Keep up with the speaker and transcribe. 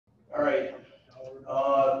All right.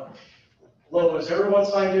 Hello, is everyone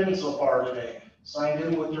signed in so far today? Signed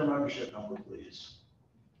in with your membership number, please.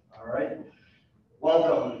 All right.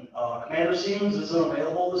 Welcome. Commander Stevens isn't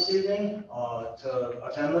available this evening to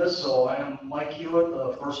attend this, so I am Mike Hewitt,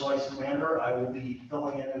 the first vice commander. I will be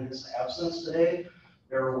filling in his absence today.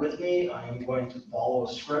 Bear with me. I am going to follow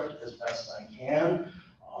a script as best I can,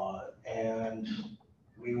 and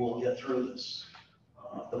we will get through this.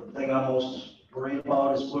 The thing I'm most worried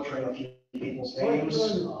about is butchering a few people's names.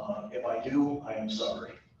 If I do, I am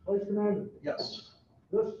sorry. Vice Commander, Yes.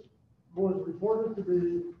 this was reported to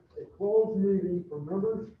be a closed meeting for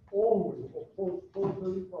members only of post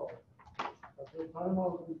 435. At this time, I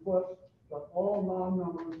would request that all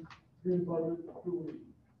non-members be invited to leave.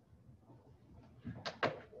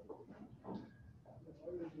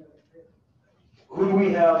 Who do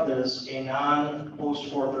we have that is a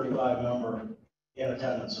non-post 435 member in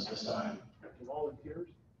attendance at this time? Volunteers?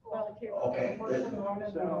 Okay. Ladies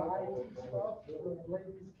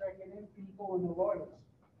checking in, people and the lawyers.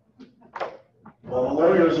 Well, the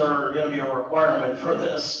lawyers are going to be a requirement for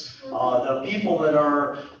this. The people that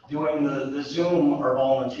are doing the Zoom are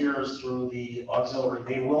volunteers through the auxiliary.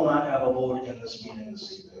 They will not have a vote in this meeting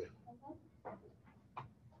this evening.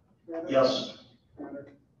 Yes.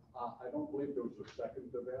 I don't believe there was a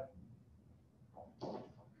second to that.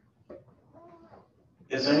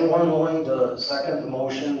 Is anyone willing to second the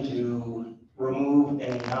motion to remove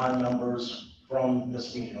any non-members from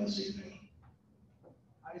this meeting this evening?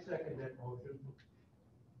 I second that motion.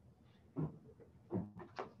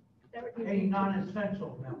 That would Any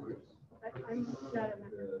non-essential members. I'm not a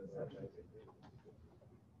member.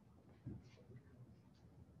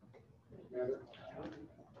 Commander,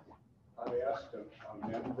 I asked to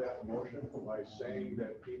amend that motion by saying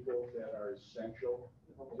that people that are essential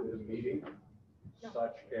to the meeting,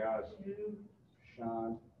 such as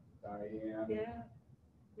Sean, Diane, Yeah.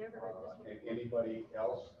 Never heard this and anybody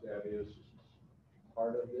else that is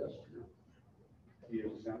part of this, be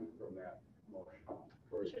exempt from that motion.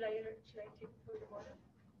 one. Should I take the point of order?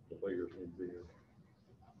 The players need to be here.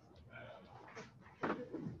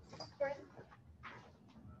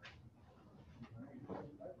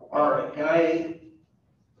 All right, can I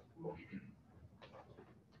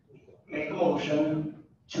make a motion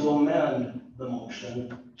to amend the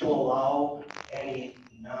motion to allow any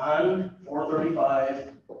non-435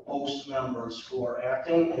 post members who are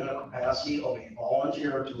acting in the capacity of a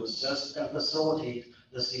volunteer to assist and facilitate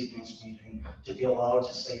this evening's meeting to be allowed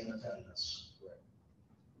to stay in attendance?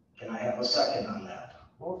 Can I have a second on that?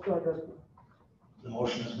 I'll second. The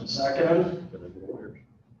motion has been seconded.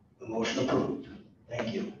 The motion approved.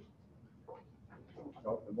 Thank you.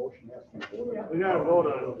 No, the motion has to be voted on. We gotta vote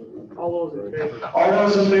on it. All those in favor? All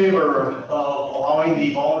those in favor of allowing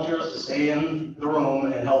the volunteers to stay in the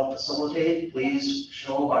room and help facilitate, please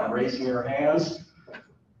show by raising your hands.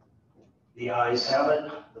 The ayes have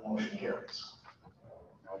it. The motion carries.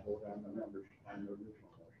 I'll vote on the members on the original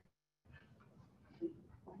motion.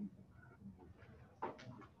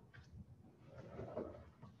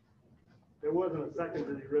 There wasn't a second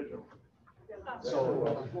to the original.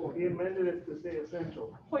 So he amended it to say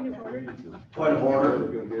essential. Point of order. Point of order.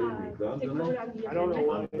 Take vote on the I don't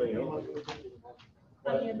know amendment.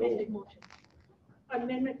 why. On the amended motion.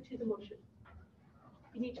 Amendment to the motion.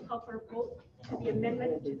 You need to call for a vote to the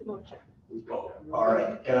amendment to the motion. All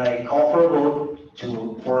right, can I call for a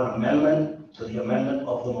vote for an amendment to the amendment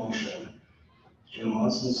of the motion? Jim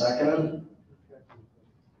Munson, second.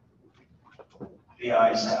 The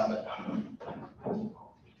ayes have it.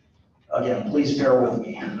 Again, please bear with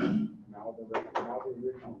me. Now the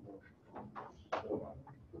original motion.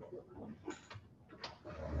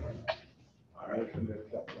 All right, Motion to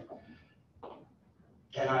accept.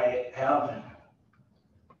 can I have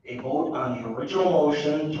a vote on the original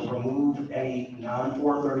motion to remove any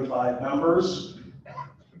non-435 members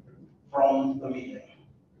from the meeting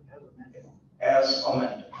as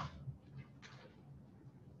amended?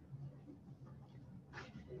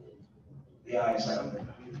 The ayes have it.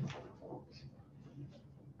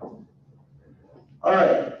 All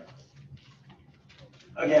right.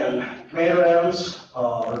 Again, Commander Adams,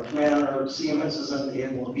 or Commander Siemens isn't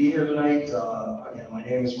able to be here tonight. Again, my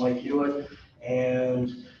name is Mike Hewitt,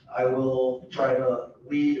 and I will try to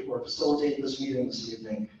lead or facilitate this meeting this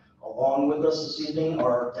evening. Along with us this evening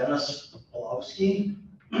are Dennis Polowski,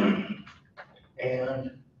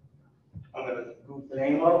 and I'm going to goof the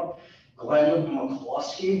name up, Glenn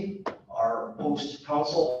McCluskey, our post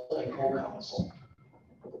counsel and co-counsel.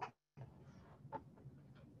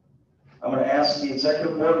 I'm going to ask the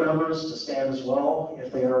executive board members to stand as well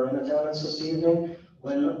if they are in attendance this evening.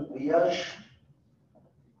 Lynn Liesch,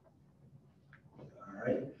 All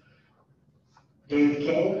right. Dave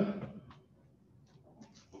King,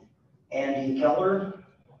 Andy Keller,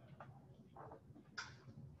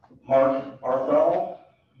 Mark Arthel,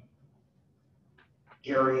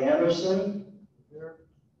 Gary Anderson, Here.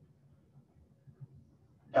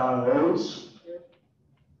 Don Rhodes,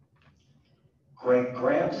 Greg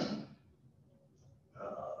Grant.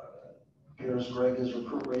 Here's Greg is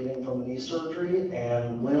recuperating from knee surgery,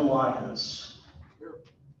 and Lynn Lyons.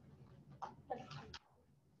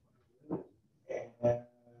 And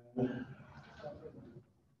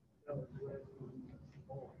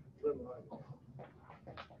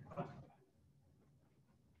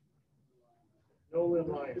No Lynn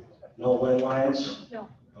Lyons. no Lynn Lyons? No.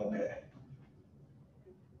 Okay.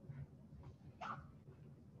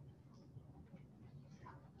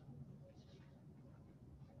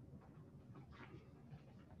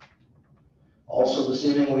 Also this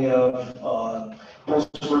evening, we have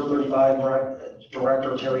Post-Work 35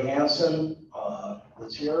 Director Terry Hansen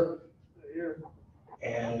that's here, Here.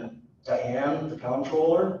 and Diane, the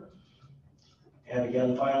Comptroller. And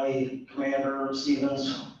again, finally, Commander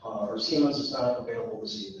Stevens, or Siemens is not available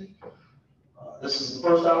this evening. This is the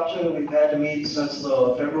first opportunity we've had to meet since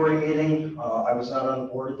the February meeting. I was not on the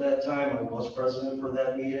board at that time. I was president for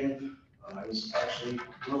that meeting. I was actually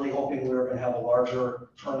really hoping we were going to have a larger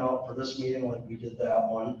turnout for this meeting like we did that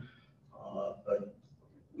one, but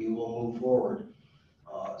we will move forward.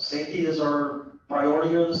 Safety is our priority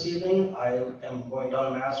here this evening. I am going to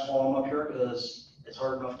unmask while I'm up here because it's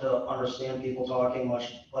hard enough to understand people talking,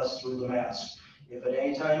 much less through the mask. If at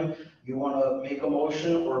any time you want to make a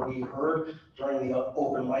motion or be heard during the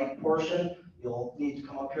open mic portion, you'll need to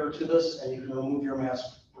come up here to this, and you can remove your mask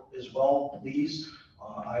as well, please.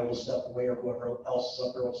 I will step away, or whoever else is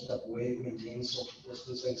up there will step away, maintain social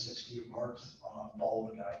distancing, 6 feet apart, follow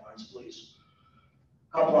the guidelines, please.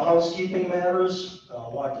 A couple of housekeeping matters. I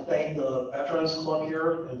want to thank the Veterans Club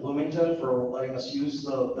here in Bloomington for letting us use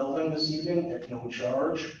the building this evening at no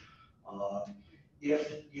charge.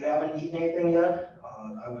 If you haven't eaten anything yet,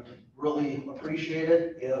 I would really appreciate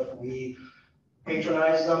it if we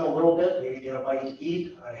patronize them a little bit, maybe get a bite to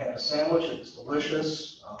eat. I had a sandwich, it was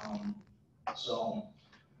delicious.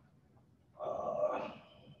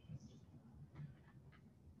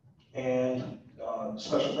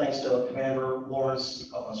 Special thanks to Commander Lawrence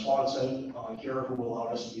Swanson here, who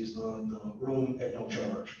allowed us to use the room at no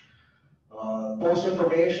charge. Post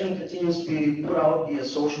information continues to be put out via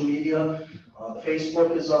social media. The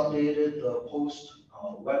Facebook is updated, the Post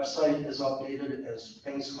website is updated as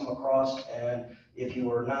things come across, and if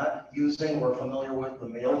you are not using or familiar with the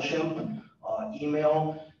MailChimp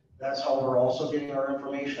email, that's how we're also getting our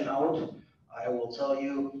information out. I will tell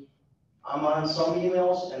you, I'm on some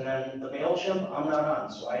emails, and then the MailChimp, I'm not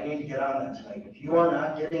on, so I need to get on that tonight. If you are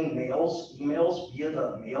not getting emails via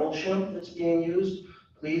the MailChimp that's being used,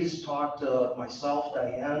 please talk to myself,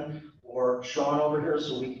 Diane, or Sean over here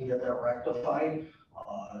so we can get that rectified,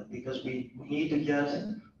 because we need to get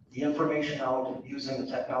the information out using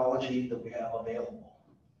the technology that we have available.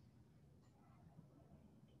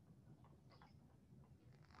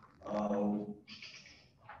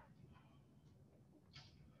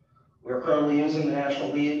 We are currently using the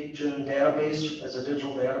National Legion database as a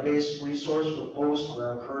digital database resource for the Post.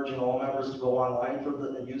 We're encouraging all members to go online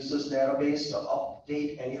and use this database to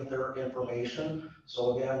update any of their information.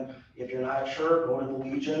 So again, if you're not sure, go to the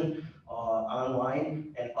Legion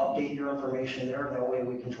online and update your information there. That way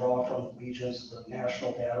we can draw from the Legion's the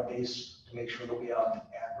national database to make sure that we have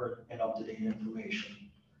accurate and up-to-date information.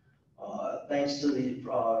 Thanks to the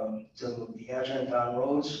adjutant Don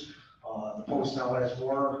Rhodes, the Post now has a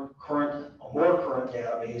more current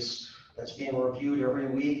database that's being reviewed every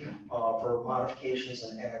week for modifications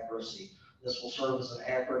and accuracy. This will serve as an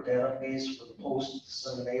accurate database for the Post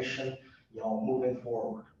dissemination, moving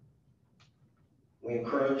forward. We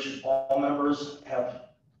encourage all members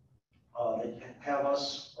that all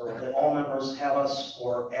members have us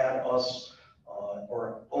or add us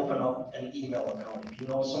or open up an email account. If you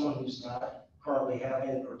know someone who's not currently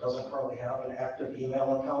having or doesn't currently have an active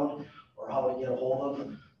email account, or how to get a hold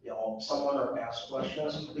of someone or ask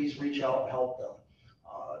questions, please reach out and help them,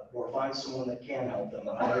 or find someone that can help them.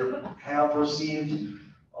 I have received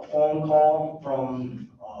a phone call from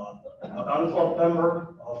a gun club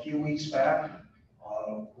member a few weeks back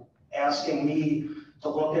asking me to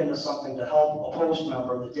look into something to help a Post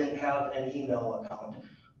member that didn't have an email account.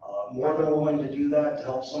 More than willing to do that to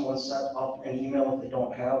help someone set up an email if they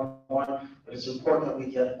don't have one, but it's important that we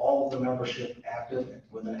get all of the membership active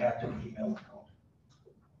with an active email account.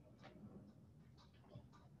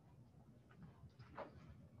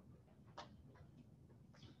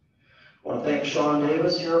 I want to thank Sean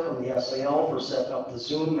Davis here from the SAL for setting up the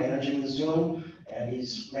Zoom, managing the Zoom, and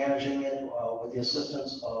he's managing it with the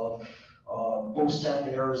assistance of Post Tech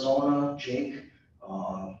in Arizona, Jake,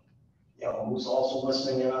 who's also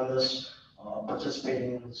listening in on this,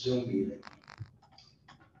 participating in the Zoom meeting.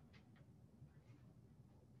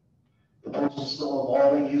 The post is still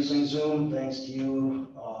evolving using Zoom, thanks to you,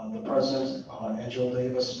 the president, and Jill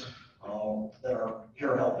Davis, that are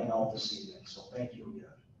here helping out this evening, so thank you again.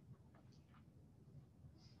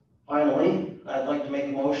 Finally, I'd like to make a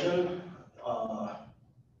motion.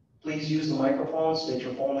 Please use the microphone, state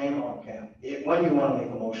your full name. Okay. When you want to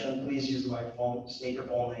make a motion, please use the microphone, state your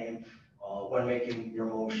full name when making your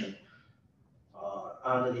motion.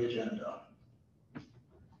 Onto the agenda.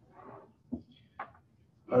 I'm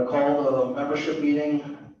going to call the membership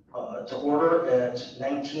meeting to order at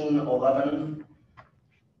 19:11.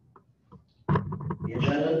 The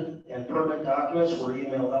agenda and pertinent documents were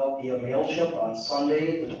emailed out via MailChimp on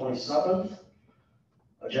Sunday, the 27th.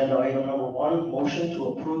 Agenda item number 1, motion to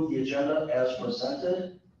approve the agenda as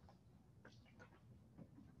presented.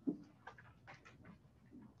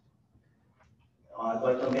 I'd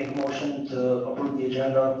like to make a motion to approve the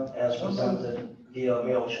agenda as presented via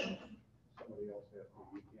MailChimp. Somebody else has to,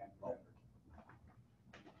 we can't.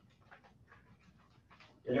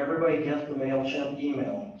 Did everybody get the MailChimp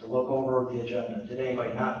email to look over the agenda? Did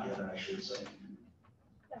anybody not get it, I should say?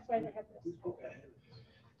 That's why they have this. Okay.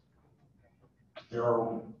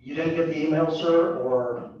 You didn't get the email, sir,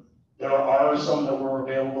 or there are some that were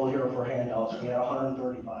available here for handouts. We had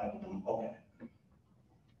 135 of them. Okay.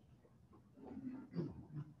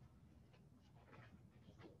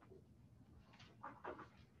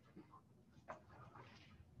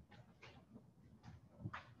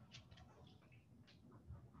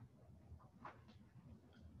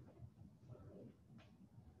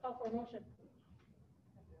 Call for a motion.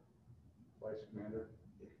 Vice Commander,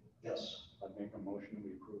 Yes. I'd make a motion,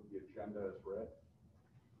 we approve the agenda as read.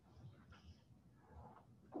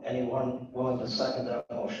 Anyone willing to second that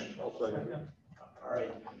motion? I'll second. All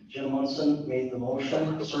right. Jim Munson made the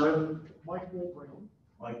motion, sir. Mike Wolverine.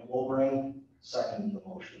 Mike Wolbring seconded the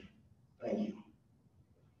motion. Thank you.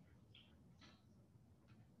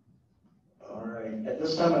 All right. At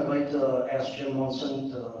this time, I'd like to ask Jim Munson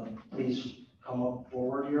to please come up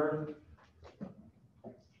forward here.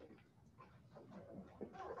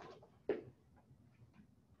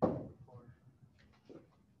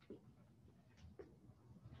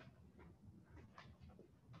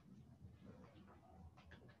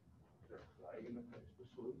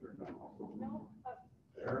 No,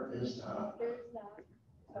 There is not. there is not.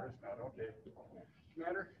 There's not, okay.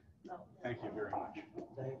 Commander? No. Thank you very much.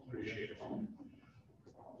 Thank you. Appreciate it.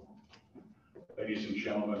 Ladies and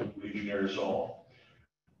gentlemen, Legionnaires all,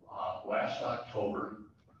 last October,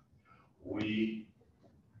 we,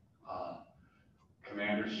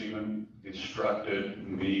 Commander Seaman instructed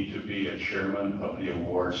me to be a chairman of the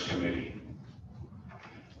awards committee.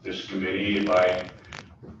 This committee, by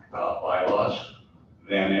bylaws,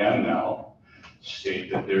 then and now, state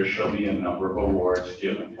that there shall be a number of awards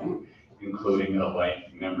given, including a life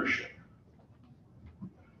membership.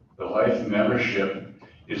 The life membership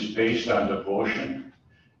is based on devotion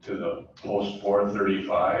to the post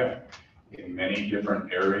 435 in many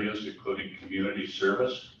different areas, including community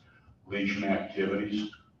service, Legion activities,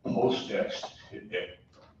 post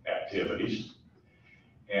activities,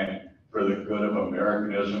 and for the good of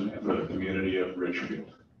Americanism and for the community of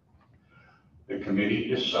Richfield. The committee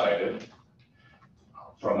decided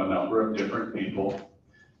from a number of different people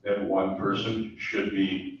that one person should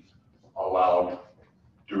be allowed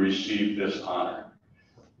to receive this honor.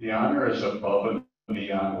 The honor is above and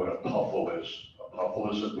beyond what a PUFL is. A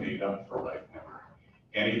PUFL is a paid up for life member.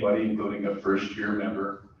 Anybody, including a first-year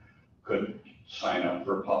member, could sign up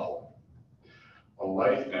for PUFL. A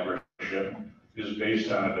life membership is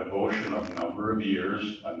based on a devotion of a number of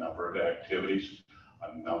years, a number of activities,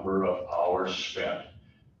 a number of hours spent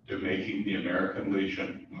to making the American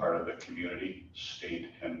Legion part of the community, state,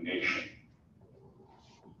 and nation.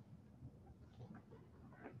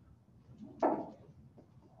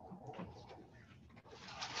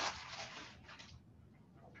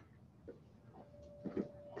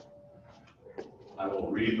 I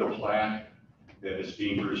will read the plaque that is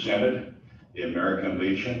being presented, the American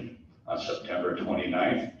Legion, on September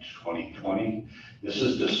 29th, 2020. This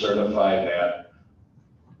is to certify that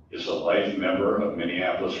is a life member of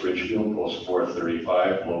Minneapolis Richfield, Post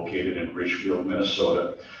 435, located in Richfield,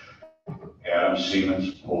 Minnesota, Adam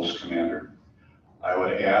Siemens, Post Commander. I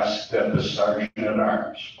would ask that the Sergeant at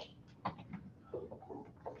Arms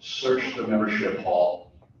search the membership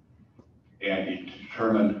hall and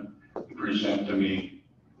determine present to me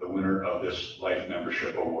the winner of this Life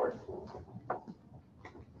Membership Award.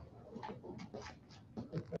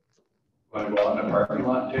 Want to go out in the parking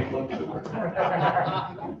lot and take a look to her?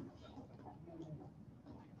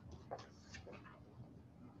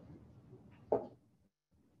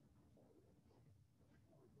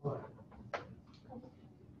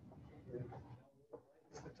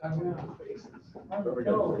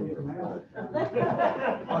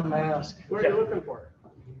 Unmasked. What are you looking for?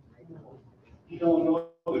 You don't know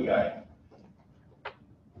the guy.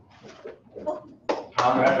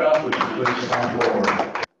 Tom Eckhoff, would you please come forward?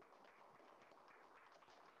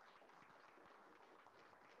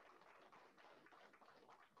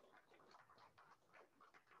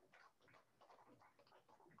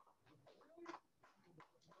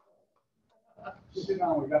 Sit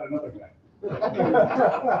down, we got another guy.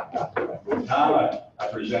 Tom, I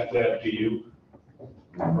present that to you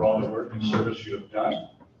for all the work and service you have done.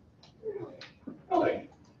 Really?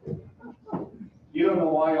 You don't know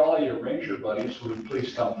why all your ranger buddies would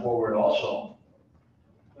please come forward also.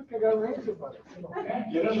 Look, I got ranger buddies. Okay,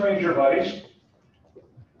 get us ranger buddies.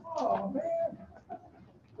 Oh,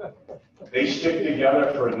 man. They stick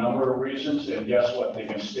together for a number of reasons, and guess what? They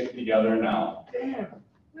can stick together now. Damn.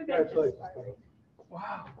 Congratulations.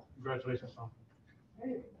 Wow. Congratulations, Tom.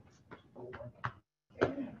 Hey.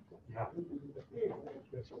 Yeah.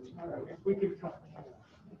 All right, if we can come.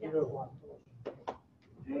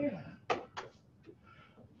 Yeah.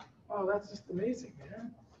 Oh, that's just amazing,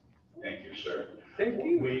 man. Thank you, sir. Thank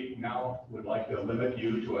you. We now would like to limit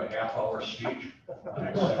you to a half-hour speech.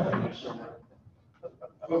 Next time.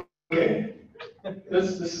 Okay,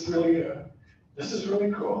 this is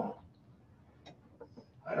really cool.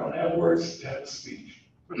 I don't have words to have a speech,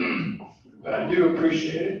 but I do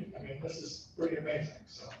appreciate it. I mean, this is pretty amazing.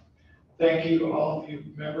 So thank you, all of you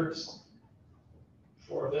members,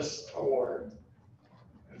 for this award.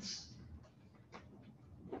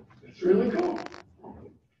 It's really cool.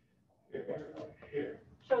 Here,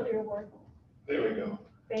 Show the award. there we go.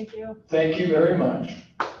 Thank you. Thank you very much.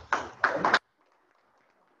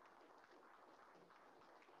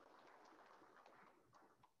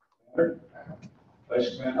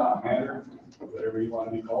 Vice Commander, whatever you want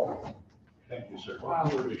to be called. Thank you, sir. Wow,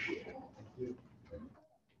 appreciate it.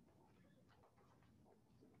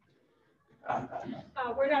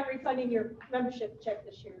 We're not refunding your membership check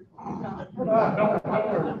this year. No. I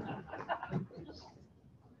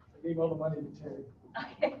gave all the money to Terry.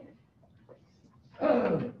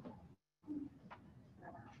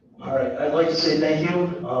 All right, I'd like to say thank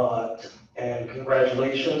you, and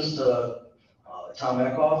congratulations to Tom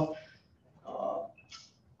Eckhoff.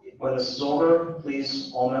 When this is over,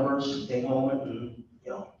 please, all members, take a moment and,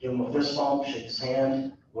 give him a fist bump, shake his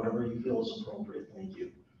hand, whatever you feel is appropriate. Thank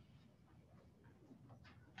you.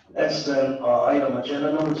 Next, then, item,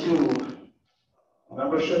 agenda number 2,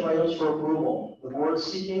 membership items for approval. The board is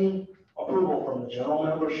seeking approval from the general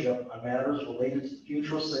membership on matters related to the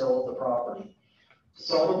future sale of the property. To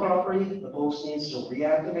sell the property, the post needs to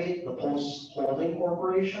reactivate the Post Holding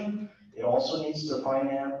Corporation. It also needs to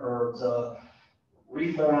to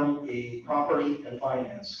reform a property and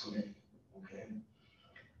finance committee. Okay.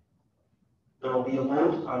 There will be a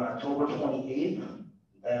vote on October 28th.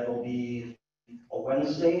 That will be a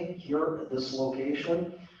Wednesday here at this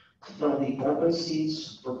location to fill the open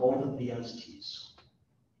seats for both of the entities.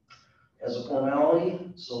 As a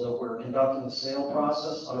formality, so that we're conducting the sale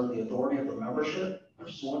process under the authority of the membership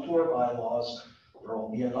pursuant to our bylaws, there will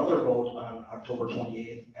be another vote on October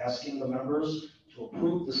 28th asking the members to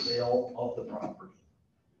approve the sale of the property.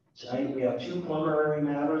 Tonight we have 2 preliminary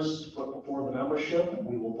matters to put before the membership, and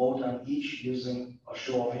we will vote on each using a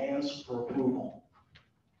show of hands for approval.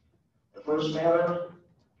 The first matter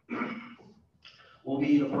will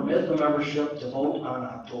be to permit the membership to vote on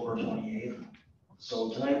October 28th. So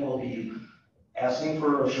tonight we'll be asking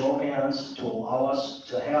for a show of hands to allow us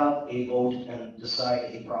to have a vote and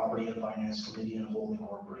decide a property and finance committee and holding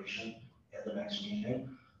corporation at the next meeting.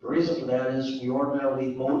 The reason for that is we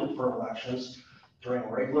ordinarily vote for elections during a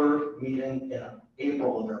regular meeting in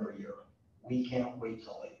April of every year. We can't wait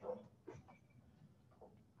till April.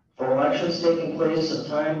 For elections taking place at a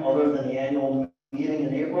time other than the annual meeting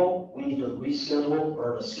in April, we need to reschedule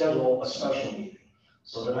or to schedule a special meeting.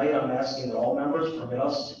 So tonight I'm asking that all members permit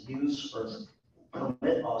us to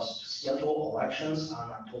schedule elections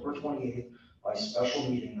on October 28th by special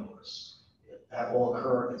meeting notice. That will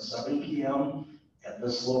occur at 7 p.m. at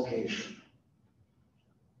this location.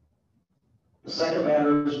 The second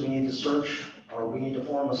matter is we need to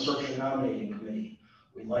form a search and nominating committee.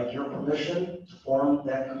 We'd like your permission to form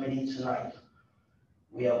that committee tonight.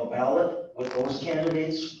 We have a ballot with those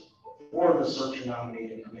candidates for the search and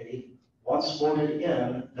nominating committee. Once voted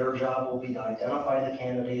in, their job will be to identify the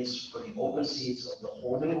candidates for the open seats of the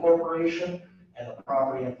holding corporation and the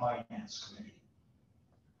property and finance committee.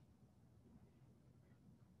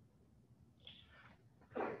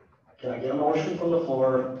 Can I get a motion from the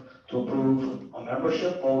floor to approve a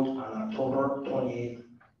membership vote on October 28th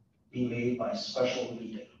be made by special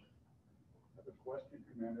meeting? I have a question,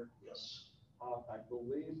 Commander. Yes. I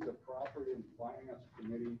believe the Property and Finance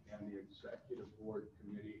Committee and the Executive Board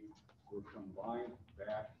Committee were combined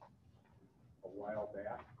back a while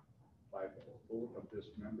back by vote of this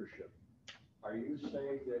membership. Are you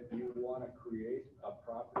saying that you want to create a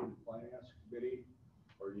Property and Finance Committee,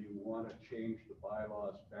 or do you want to change the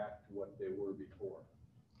bylaws back to what they were before?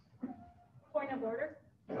 Point of order.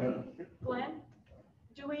 Glenn,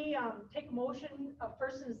 do we take a motion, a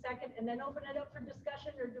first and a second, and then open it up for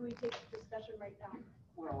discussion, or do we take discussion right now?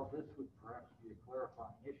 Well, this would perhaps be a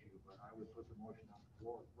clarifying issue, but I would put the motion on the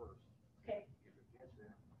floor first, Okay, if it gets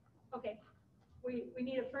there. okay. We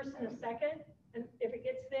need a first and a second, and if it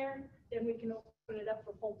gets there, then we can open it up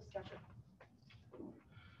for full discussion.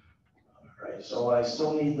 All right, so I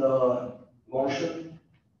still need the motion.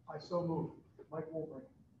 I so move. Mike Wolverine.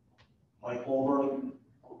 Mike Holbrook,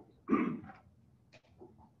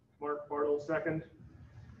 Mark Bartle, second.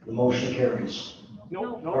 the motion carries.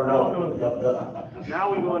 Nope, No. Or no, no? no. Yep,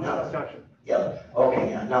 Now we go into discussion. Yep, okay,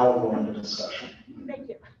 yeah, now we'll go into discussion. Thank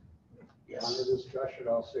you. On Yes. the discussion,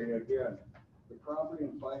 I'll say again, the Property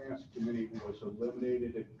and Finance Committee was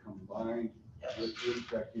eliminated and combined with the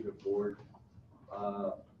Executive Board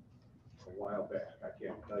a while back. I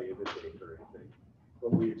can't tell you the date or anything.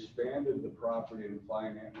 But we expanded the Property and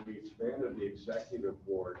Finance, we expanded the Executive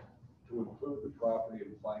Board to include the Property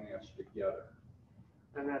and Finance together.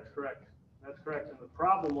 And that's correct. That's correct. And the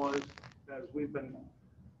problem was, as we've been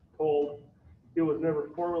told, it was never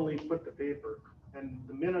formally put to paper. And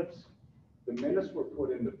the minutes, Were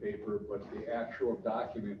put in the paper, but the actual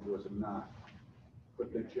document was not.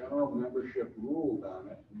 But the general membership ruled on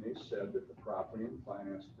it, and they said that the Property and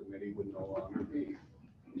Finance Committee would no longer be.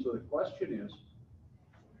 So the question is,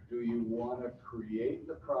 do you want to create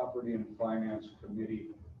the Property and Finance Committee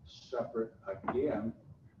separate again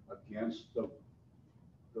against the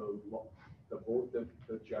vote that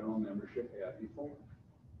the general membership had before?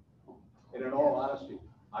 And in all honesty,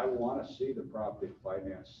 I want to see the Property and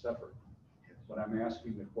Finance separate, but I'm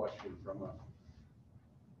asking the question from a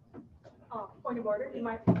Point of order, you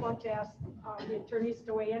might want to ask the attorneys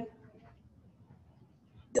to weigh in.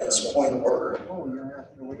 Yes, point of order. Oh, you're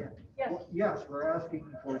asking, oh, yeah. Yes, Well, yes, we're asking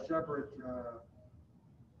for a separate,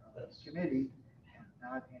 committee and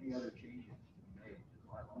not any other changes to be made to the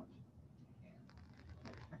bylaws.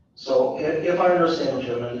 So if I understand,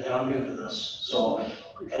 Jim, and I'm new to this, so,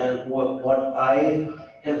 and what I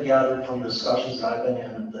have gathered from discussions that I've been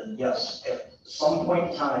in, that yes, at some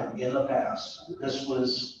point in time in the past,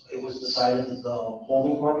 it was decided that the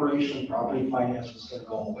holding corporation, property finance was gonna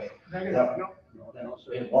go away. negative, Yep. no, no,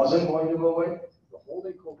 sir. It wasn't going to go away? The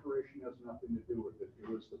holding corporation has nothing to do with it. It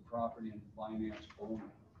was the Property and Finance only.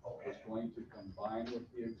 It was going to combine with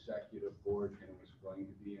the Executive Board, and it was going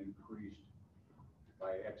to be increased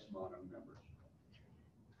by X amount of members.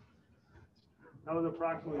 that was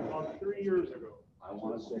approximately about 3 years ago. I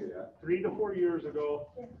want to say that. 3 to 4 years ago.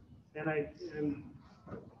 And I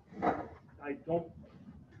don't,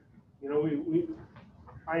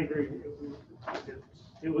 I agree.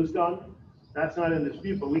 It was done. That's not in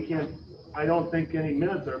dispute, but we can't, I don't think any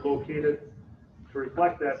minutes are located to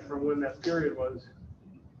reflect that from when that period was.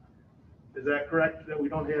 Is that correct, that we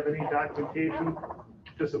don't have any documentation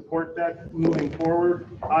to support that moving forward?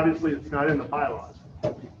 Obviously, it's not in the bylaws.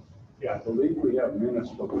 Yeah, I believe we have minutes,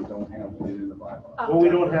 but we don't have it in the bylaws. Well, we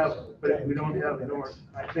don't have, nor,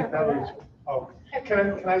 I think that was, Oh,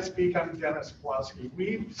 can I speak? I'm Dennis Pulaski.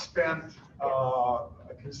 We've spent a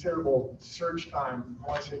considerable search time, I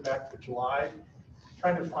want to say back to July,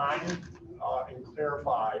 trying to find and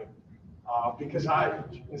clarify, because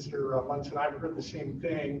Mr. Munson, I've heard the same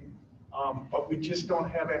thing, but we just don't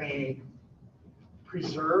have any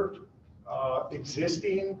preserved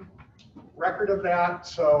existing record of that.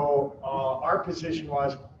 So our position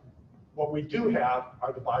was, what we do have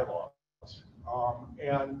are the bylaws.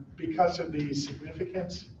 And because of the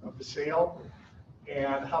significance of the sale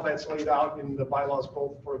and how that's laid out in the bylaws,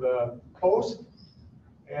 both for the post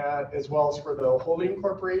and as well as for the holding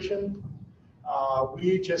corporation,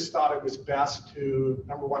 we just thought it was best to,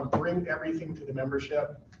 number one, bring everything to the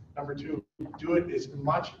membership. Number two, do it as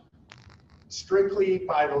much strictly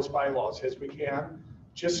by those bylaws as we can,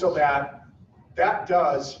 just so that that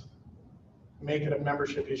does make it a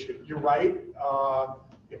membership issue. You're right.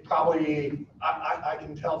 it probably, I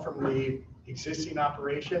can tell from the existing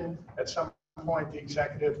operation, at some point, the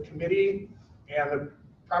executive committee and the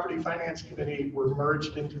property finance committee were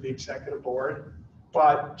merged into the executive board.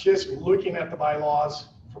 But just looking at the bylaws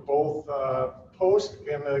for both Post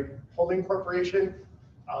and the holding corporation,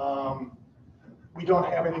 we don't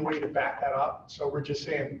have any way to back that up. So we're just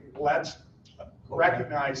saying, let's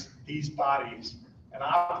recognize these bodies and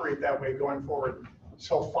operate that way going forward.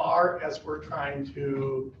 So far as we're trying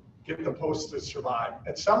to get the Post to survive.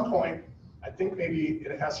 At some point, I think maybe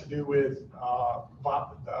it has to do with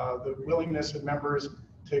the willingness of members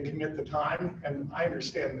to commit the time. And I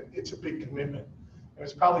understand that it's a big commitment. It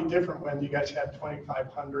was probably different when you guys had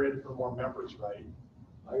 2,500 or more members, right?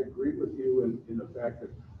 I agree with you in the fact that,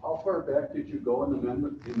 how far back did you go in the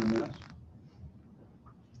minutes?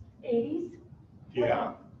 80s?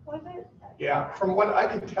 Yeah. Was it? Yeah, from what I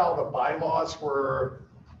can tell, the bylaws were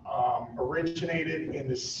originated in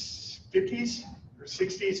the 50s or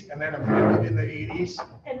 60s and then amended in the 80s.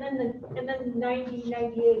 And then 90,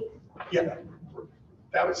 98. Yeah,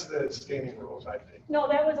 that was the standing rules, I think. No,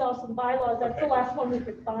 that was also the bylaws. That's the Okay. last one we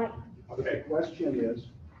could find. Okay, The question is,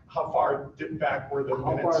 how far back were the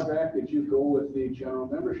how minutes? far back did you go with the general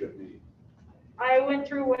membership meeting? I went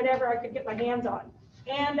through whatever I could get my hands on.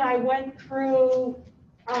 And I went through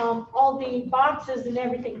all the boxes and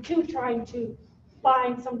everything too, trying to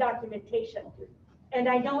find some documentation. And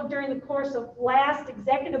I know during the course of last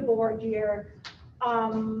executive board year,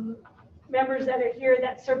 members that are here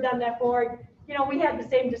that served on that board, you know, we had the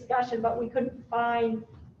same discussion, but we couldn't find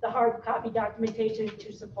the hard copy documentation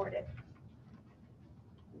to support it.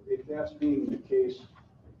 If that's being the case,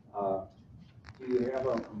 do you have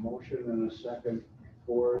a motion and a second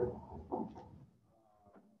for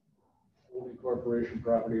holding corporation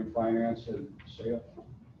property and finance and sale?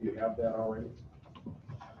 Do you have that already?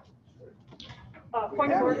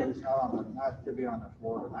 Point of order. Not to be on the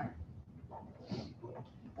floor tonight.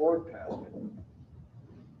 Board passed it.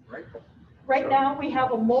 Right? Right now, we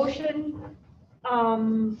have a motion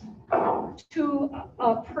to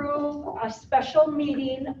approve a special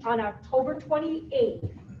meeting on October 28th.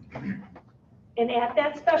 And at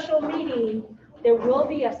that special meeting, there will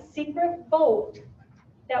be a secret vote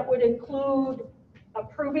that would include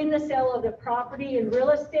approving the sale of the property and real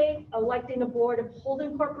estate, electing a board of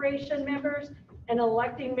holding corporation members, and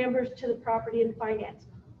electing members to the property and finance.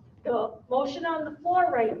 The motion on the floor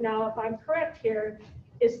right now, if I'm correct here,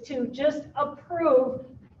 is to just approve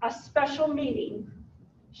a special meeting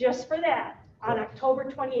just for that on October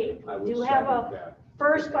 28th. I would You have second a that.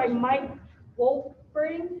 first by Mike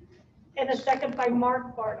Wolfring and a second by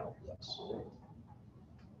Mark Bartle.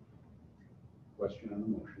 Question on the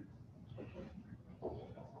motion.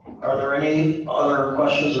 Are there any other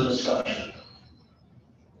questions or discussion?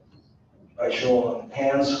 By show of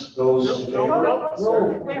hands, those in favor?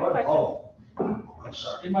 No. We have a question. Oh, I'm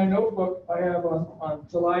sorry. In my notebook, I have on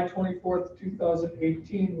July 24th,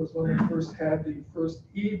 2018 was when we first had the first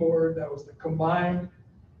E-board, that was the combined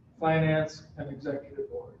finance and executive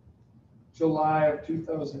board. July of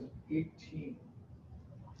 2018.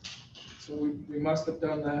 So we must have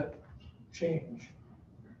done that change.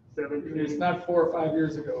 It's not 4 or 5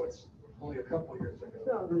 years ago, it's only a couple years ago.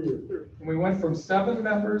 And we went from 7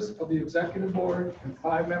 members of the executive board and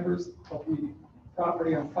 5 members of the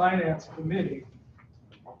property and finance committee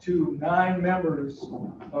to 9 members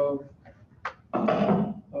of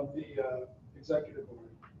the executive board,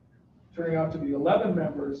 turning out to be 11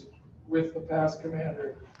 members with the past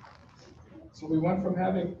commander. So we went from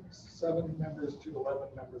having 7 members to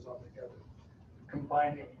 11 members altogether,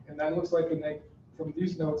 combining. And that looks like from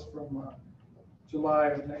these notes from July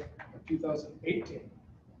of 2018.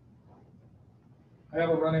 I have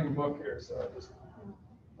a running book here, so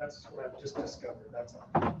that's what I've just discovered, that's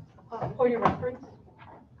all. Point of reference.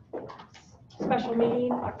 Special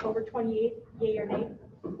meeting, October 28th, yea or nay?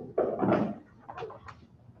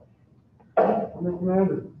 Mr.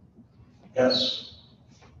 Commander, Yes.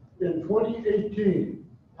 in 2018,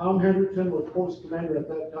 Tom Henderson was post commander at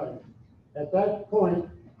that time. At that point,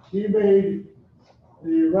 he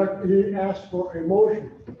asked for a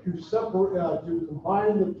motion to separate, to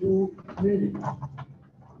combine the 2 meetings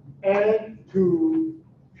and to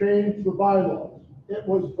change the bylaws. It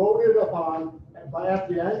was voted upon at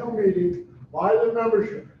the annual meeting by the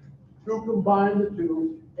membership to combine the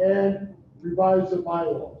 2 and revise the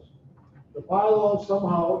bylaws. The bylaws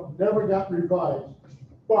somehow never got revised,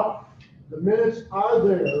 but the minutes are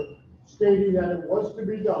there stating that it was to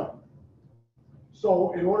be done.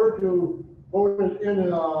 So in order to vote it in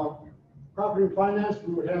property and finance,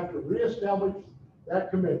 we would have to reestablish that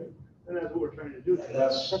committee. And that's what we're trying to do. And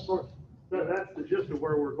that's, That's the gist of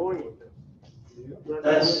where we're going with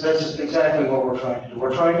this. That's exactly what we're trying to do.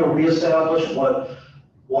 We're trying to reestablish what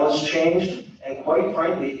was changed, and quite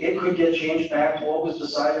frankly, it could get changed back to what was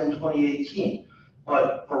decided in 2018.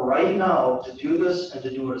 But for right now, to do this and to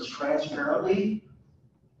do it as transparently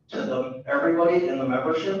to everybody in the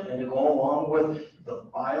membership and to go along with the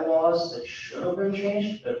bylaws that should have been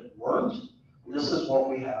changed that weren't, this is what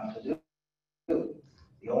we have to do.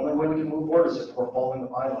 The only way we can move forward is if we're following the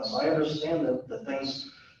bylaws. I understand that the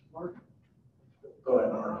things. Mark? Go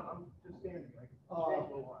ahead, Mark. I'm just standing.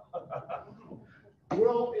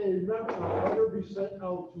 Will a letter be sent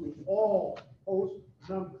out to all host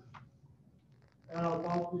members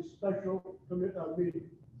about the special meeting?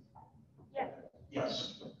 Yes,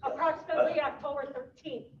 Yes. approximately October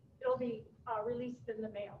 13th, it'll be released in the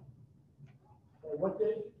mail. What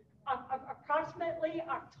date? Approximately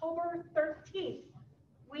October 13th.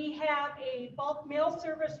 We have a bulk mail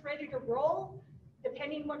service ready to roll,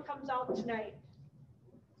 depending what comes out tonight.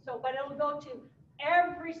 So, but it'll go to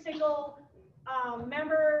every single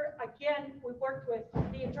member. Again, we've worked with,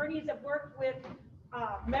 the attorneys have worked with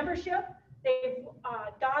membership. They've,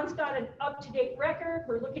 Don's got an up-to-date record.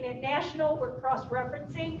 We're looking at national, we're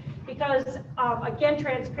cross-referencing because, again,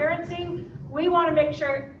 transparency, we want to make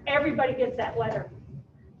sure everybody gets that letter.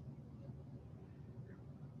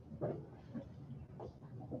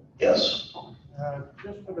 Yes.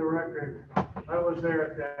 Just for the record, I was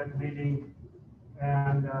there at that meeting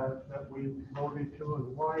and that we voted to,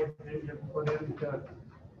 and why it didn't get put into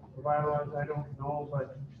the bylaws, I don't know,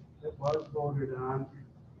 but it was voted on.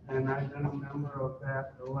 And I've been a member of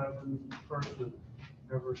that 11 person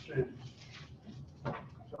ever since.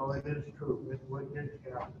 So it is true, it did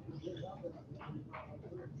happen.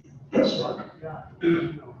 Yes, Mark.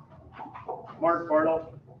 Mark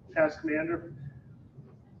Bartle, task commander.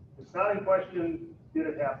 It's not in question, did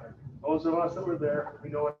it happen? Those of us that were there, we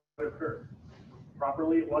know it occurred.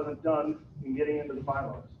 Properly, it wasn't done in getting into the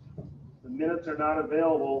bylaws. The minutes are not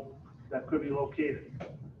available that could be located.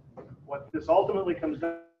 What this ultimately comes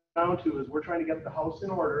down to is we're trying to get the house in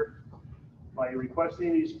order by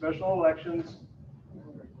requesting these special elections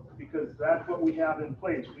because that's what we have in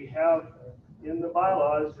place. We have in the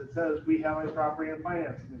bylaws, it says we have a property and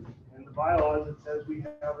finance committee. In the bylaws, it says we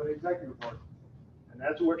have an executive board. And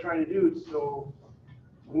that's what we're trying to do. So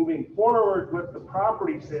moving forward with the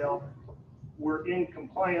property sale, we're in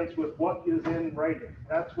compliance with what is in writing.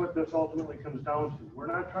 That's what this ultimately comes down to. We're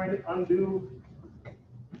not trying to undo.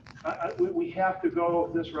 We have to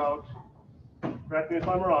go this route, correct me if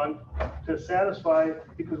I'm wrong, to satisfy,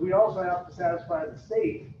 because we also have to satisfy the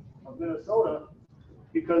state of Minnesota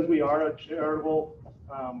because we are a charitable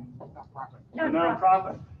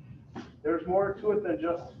nonprofit. There's more to it than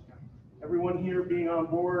just everyone here being on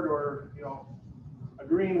board or,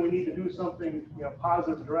 agreeing we need to do something,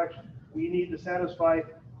 positive direction. We need to satisfy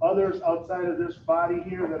others outside of this body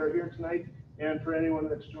here that are here tonight and for anyone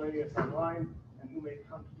that's joining us online and who may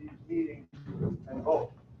come to these meetings and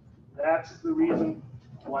vote. That's the reason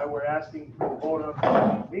why we're asking for a vote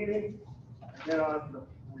on the meeting, and then on the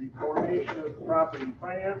reformation of the property and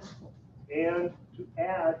finance, and to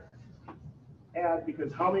add,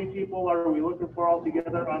 because how many people are we looking for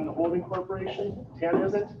altogether on the holding corporation? 10,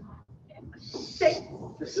 is it? 6.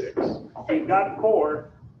 6. We've got 4,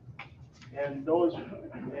 and those,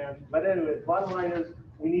 but anyway, the bottom line is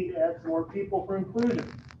we need to add some more people for inclusion.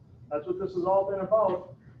 That's what this has all been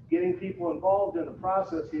about, getting people involved in the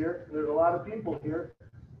process here. There's a lot of people here,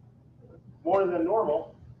 more than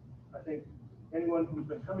normal. I think anyone who's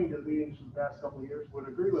been coming to the meetings for the past couple of years would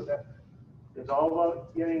agree with that. It's all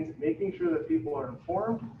about making sure that people are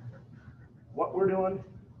informed what we're doing,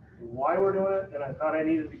 why we're doing it, and I thought I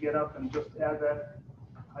needed to get up and just add that.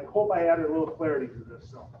 I hope I added a little clarity to this.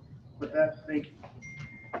 So with that, thank you.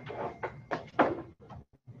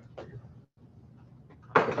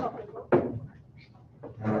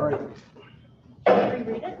 All right.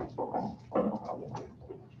 Reread it?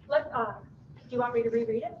 Do you want me to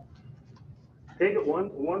reread it? Take it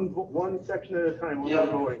one section at a time. What we're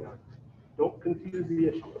voting on. Don't confuse the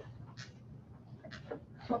issue.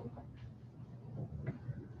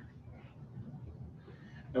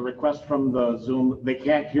 A request from the Zoom, they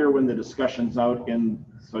can't hear when the discussion's out in,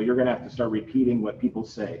 so you're gonna have to start repeating what people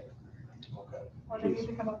say. Okay. Or they need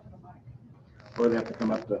to come up to the mic? Or they have to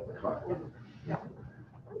come up to the car.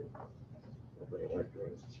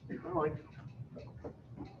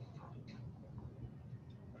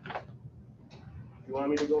 You want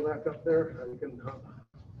me to go back up there? I can.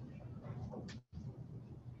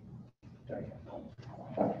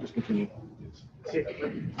 Just continue.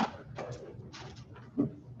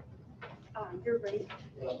 You're ready.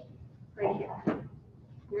 right here.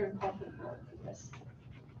 We're going to call for the vote for this.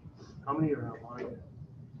 How many are online?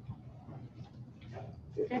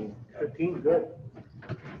 Okay. 15, good.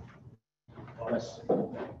 Yes.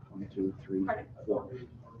 1, 2, 3, 4.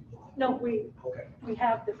 No, we Okay.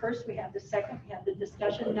 have the first, we have the second, we have the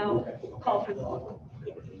discussion, now call for the vote.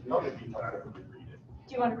 Do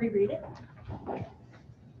you want to reread it?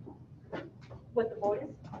 What the vote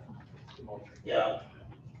is? Yeah.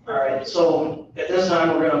 All right, so at this time,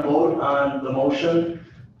 we're going to vote on the motion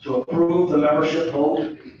to approve the membership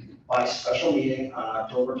vote by special meeting on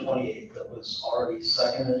October 28th. That was already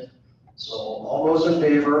seconded. So all those in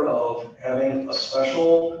favor of having a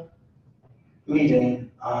special meeting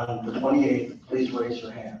on the 28th, please raise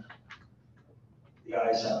your hand. The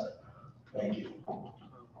ayes have it. Thank you.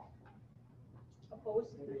 Opposed?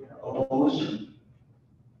 Opposed?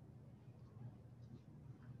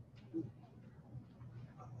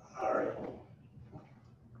 All right.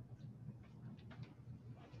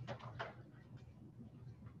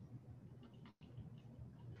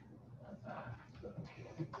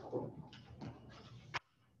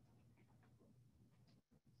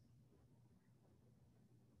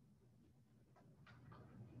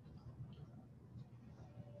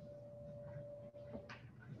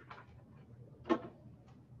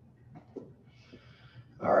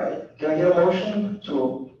 All right, can I get a motion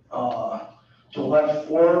to elect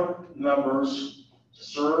 4 members to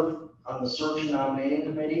serve on the search and nominating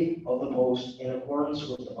committee of the post in accordance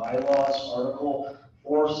with the bylaws, Article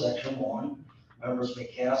 4, Section 1. Members may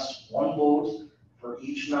cast 1 vote for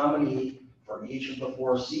each nominee for each of the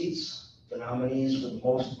 4 seats. The nominees with the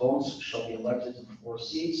most votes shall be elected to the 4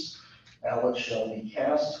 seats. Ballots shall be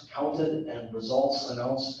cast, counted, and results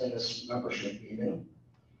announced in this membership meeting.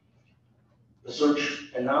 The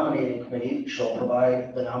Search and Nominating Committee shall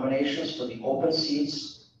provide the nominations for the open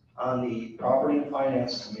seats on the Property and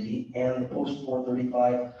Finance Committee and the Post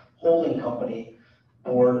 435 Holding Company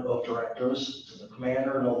Board of Directors to the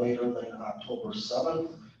commander no later than October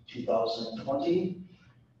 7th, 2020.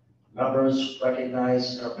 Members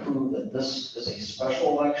recognize and approve that this is a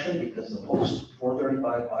special election because the Post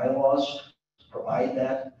 435 bylaws provide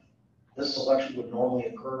that this election would normally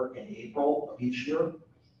occur in April of each year.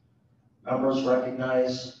 Members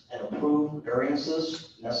recognize and approve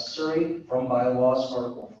variances necessary from bylaws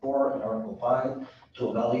Article 4 and Article 5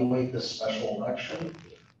 to evaluate this special election.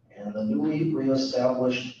 And the newly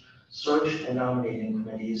reestablished search and nominating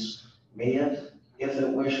committees may, if it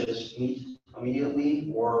wishes, meet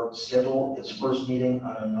immediately or schedule its first meeting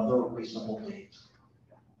on another reasonable date.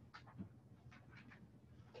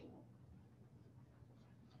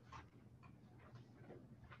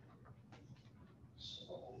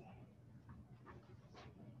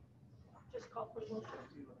 Just call for the motion.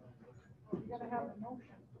 You gotta have a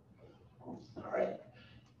motion. All right.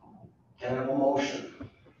 Can I have a motion?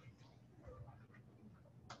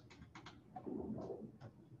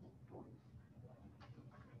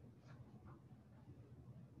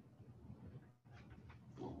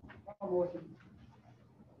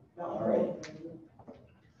 All right.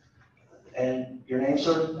 And your name,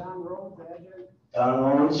 sir? Don Rhodes, adjunct. Don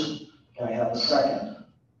Rhodes. Can I have a second?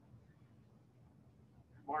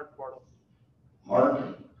 Mark Bartle.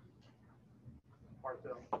 Mark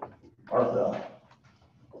Bartel. Barthel.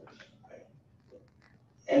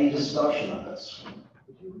 Any discussion on this?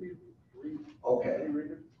 Okay.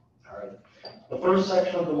 All right. The first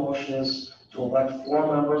section of the motion is to elect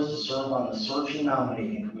 4 members to serve on the search and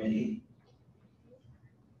nominating committee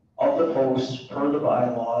of the post per the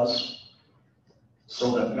bylaws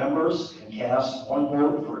so that members can cast 1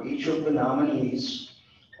 vote for each of the nominees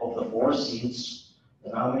of the 4 seats.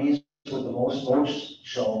 The nominees with the most votes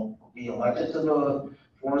shall be elected to the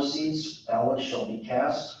 4 seats. Ballots shall be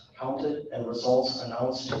cast, counted, and results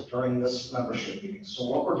announced during this membership meeting. So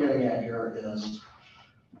what we're getting at here is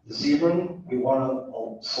this evening, we want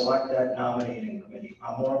to select that nominating committee.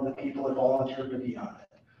 I'm one of the people that volunteered to be on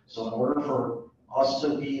it. So in order for us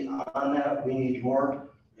to be on that, we need your,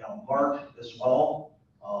 Mark as well.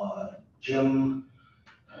 Jim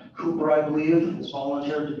Cooper, I believe, is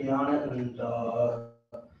volunteered to be on it, and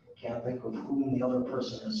can't think of whom the other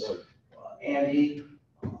person is. Andy.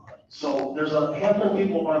 So there's a handful of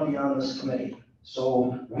people who want to be on this committee.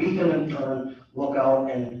 So we can in turn look out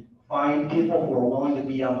and find people who are willing to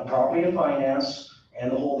be on the Property and Finance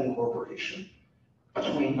and the Holding Corporation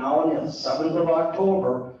between now and the 7th of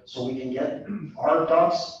October, so we can get our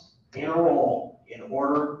ducks in a row in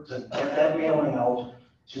order to get that mailing out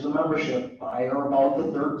to the membership by or about the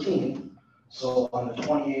 13th. So on the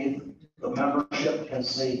 28th, the membership can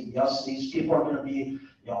say, yes, these people are going to be,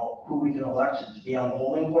 who we can elect to be on the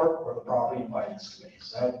Holding Corp or the Property and Finance Committee.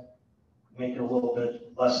 Is that make it a little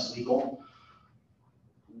bit less legal.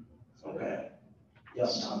 Okay.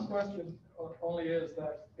 Yes, One Tom? question only is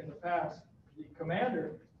that in the past, the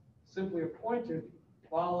commander simply appointed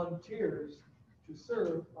volunteers to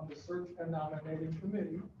serve on the search and nominating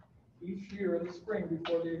committee each year in the spring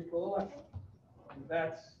before the April election. And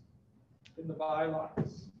that's in the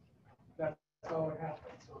bylaws. That's how it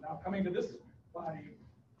happens. So now coming to this body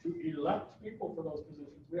to elect people for those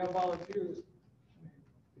positions, we have volunteers. I mean,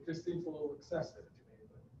 it just seems a little excessive to me.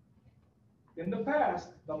 But in the past,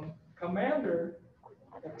 the commander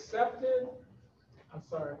accepted,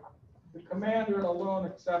 the commander alone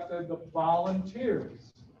accepted the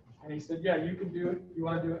volunteers. And he said, yeah, you can do it. You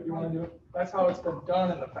want to do it? You want to do it? That's how it's been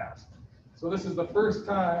done in the past. So this is the first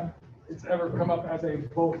time it's ever come up as a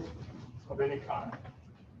vote of any kind,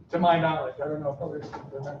 to my knowledge. I don't know if others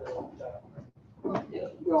remember that.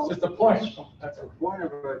 Well, It's just a point. That's the it. point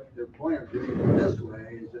of it, the point of doing it this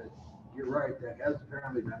way is that you're right, that has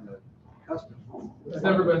apparently been the custom. It's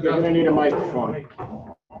never been You're gonna done. need a microphone.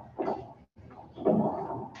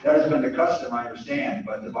 That has been the custom, I understand,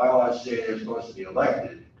 but the bylaws say they're supposed to be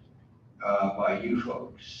elected by you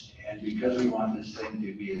folks. And because we want this thing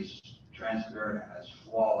to be as transparent and as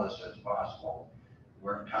flawless as possible,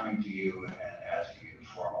 we're coming to you and asking you to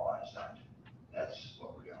formalize that. That's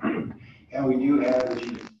what we're doing. And we do have, as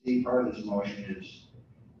you can see, part of this motion is,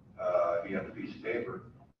 if you have the piece of paper,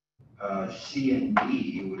 C and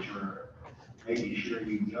D, which are making sure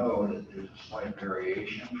you know that there's a slight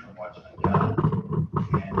variation from what's been done.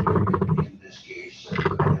 And in this case,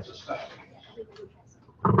 it's a special case.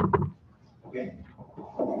 Okay?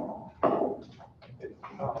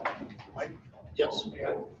 Yes.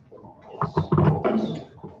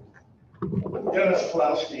 Dennis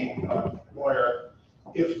Pulowski, lawyer.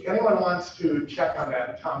 If anyone wants to check on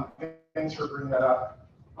that, Tom, thanks for bringing that up.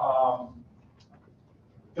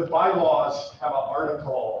 The bylaws have an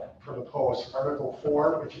article for the post, Article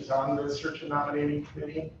 4, which is on the search and nominating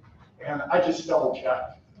committee. And I just double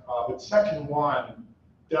checked. But Section 1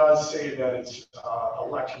 does say that it's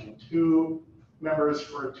election 2 members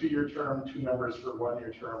for a 2-year term, 2 members for a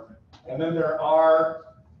 1-year term. And then there are,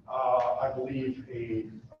 I believe, a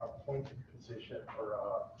appointed position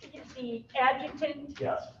or The adjutant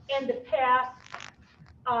yes. and the past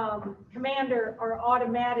commander are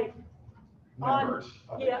automatic Members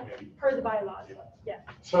of the yeah, committee. per the bylaws. Yeah. Yeah.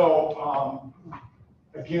 So,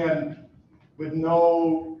 again, with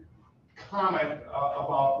no comment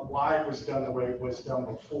about why it was done the way it was done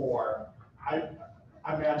before, I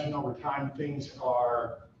imagine over time things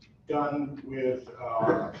are done with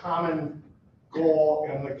a common goal,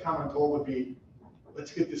 and the common goal would be,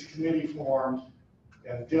 let's get this committee formed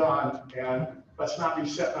and done, and let's not be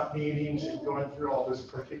setting up meetings and going through all this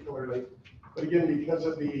particularly. But again, because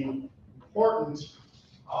of the importance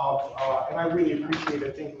of, and I really appreciate,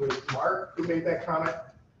 I think it was Mark who made that comment,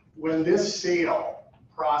 when this sale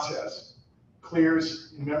process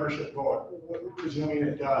clears membership vote, presuming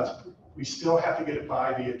it does, we still have to get it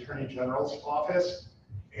by the Attorney General's office.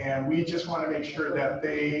 And we just want to make sure that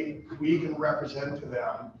we can represent to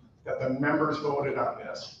them that the members voted on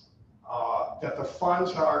this, that the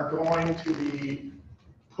funds are going to be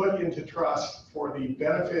put into trust for the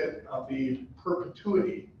benefit of the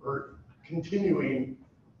perpetuity or continuing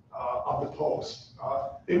of the post.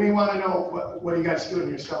 They may want to know what are you guys doing?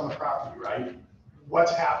 You're selling the property, right?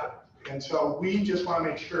 What's happened? And so we just want to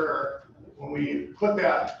make sure when we put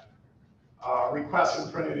that request in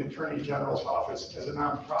front of the Attorney General's office as a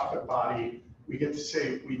nonprofit body, we get to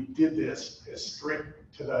say we did this as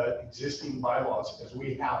strict to the existing bylaws as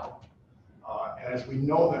we have them, and as we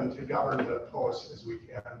know them to govern the post as we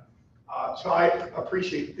can. So I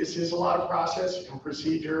appreciate this is a lot of process and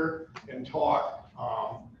procedure and talk,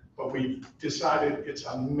 but we've decided it's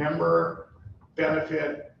a member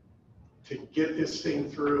benefit to get this thing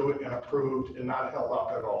through and approved and not held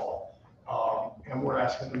up at all. And we're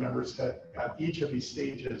asking the members at each of these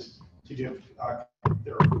stages to give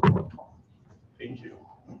their approval. Thank you.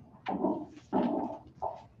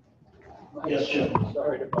 Yes, Jim.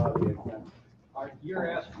 Sorry to bother you again.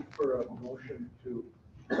 You're asking for a motion to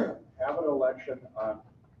have an election on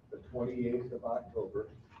the 28th of October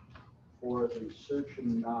for the search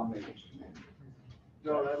and nominating committee.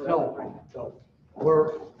 No.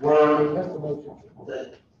 We're, That's the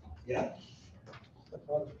motion. yeah. That's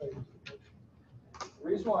how it's stated. The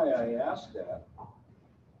reason why I ask that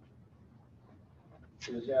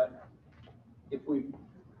is that if we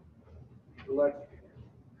elect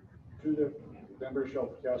 2 members shall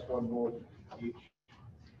cast 1 vote each,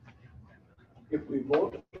 if we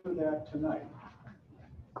vote for that tonight,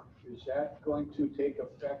 is that going to take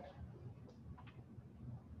effect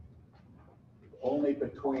only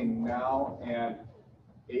between now and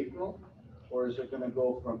April? Or is it gonna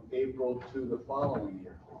go from April to the following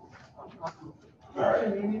year? All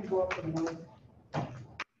right. We need to go up to one.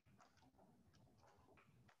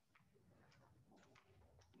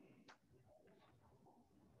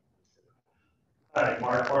 Hi,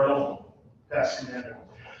 Mark Bartle, past commander.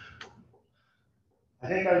 I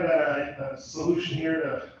think I've got a solution here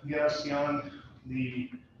to get us beyond the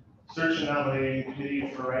search and nominating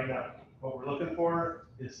committee for right now. What we're looking for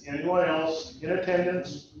is anyone else in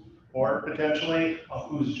attendance or potentially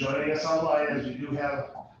who's joining us online, as we do have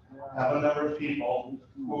a number of people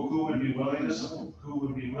who would be willing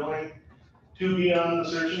to be on the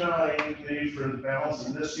search and nominating committee for the balance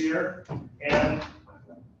of this year, and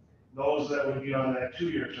those that would be on that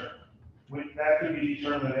 2-year term. That could be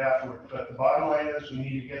determined afterward, but the bottom line is we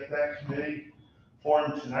need to get that committee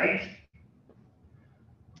formed tonight.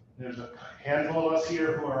 There's a handful of us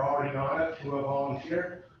here who are already on it, who have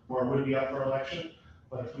volunteered, or would be up for election.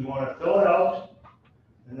 But if we want to fill it out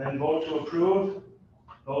and then vote to approve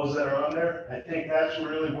those that are on there, I think that's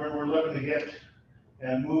really where we're looking to get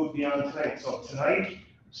and move beyond tonight. So tonight,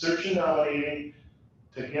 search and nominating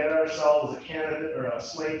to get ourselves a candidate or a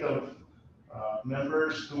slate of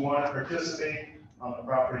members who want to participate on the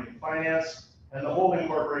property and finance and the holding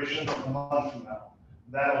corporation a month from now.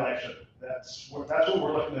 That election, that's what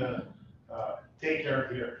we're looking to take care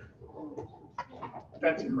of here.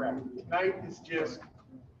 That's correct. Tonight is just,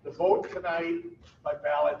 the vote tonight by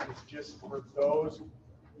ballot is just for those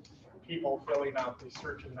people filling out the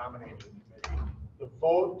search and nominating committee. The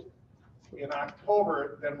vote in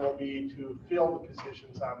October then will be to fill the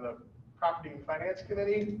positions on the property and finance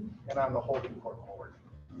committee and on the holding court board.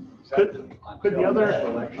 Could the other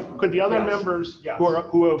Yes. members Yes.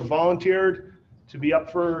 who have volunteered to be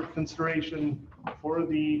up for consideration for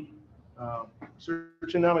the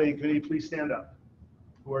search and nominating committee, please stand up,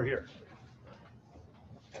 who are here?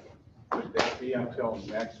 Would that be until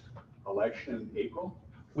next election in April?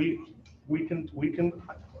 We can,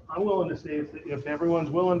 I'm willing to say, if everyone's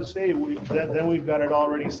willing to stay, then we've got it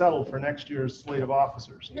already settled for next year's slate of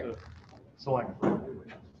officers to select.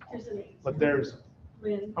 Here's the names. But there's,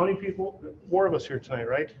 Lynn. how many people? 4 of us here tonight,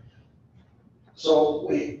 right? So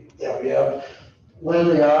we have Lynn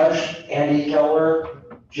Riage, Andy Keller,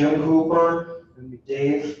 Jim Cooper,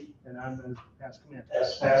 Dave And I'm the past commander.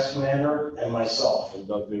 as past commander, and myself. And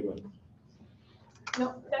Doug Vigland.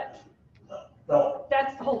 No, No,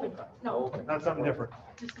 that's the holding court. No, That's something different.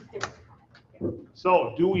 this is different.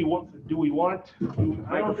 So do we want,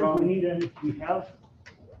 I don't think we need any, we have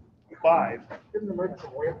 5.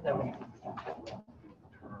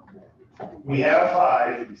 We have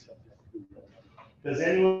 5. Does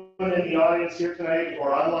anyone in the audience here tonight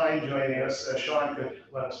or online joining us, as Sean could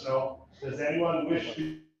let us know, does anyone wish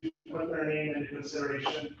to put their name into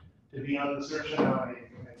consideration to be on the search and nominating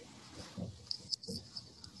committee?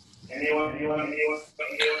 Anyone?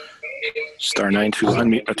 Star 9 to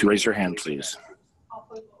unmute, to raise your hand, please. I'll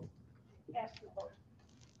put a vote. Ask the vote.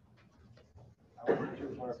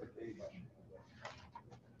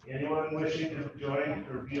 Anyone wishing to join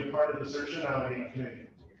or be a part of the search and nominating committee?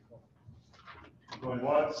 Going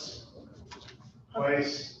once,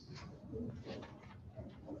 twice,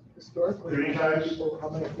 Historically, 3 times? how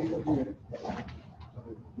many people do it?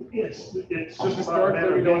 It's just about a matter Historically,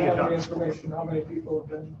 of we don't getting it have the done. information, how many people have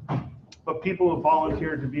been. But people have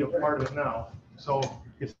volunteered to be a part of it now. So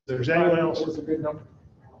if there's anyone That else, was a good number.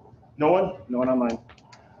 no one? No one online.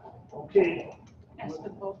 Okay, Ask the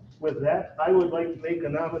vote. with that, I would like to make a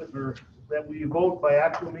nomination, or that we vote by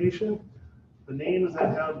acclamation, the names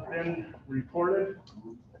that have been reported.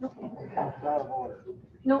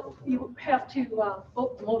 No, you have to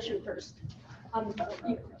vote the motion first.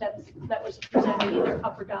 That was presented either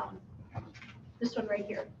up or down. This one right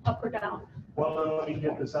here, up or down. Well, then let me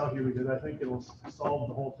get this out here because I think it'll solve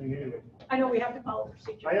the whole thing anyway. I know we have to follow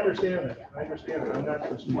procedure. I understand that. I'm not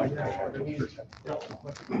just like that.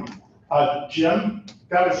 Jim,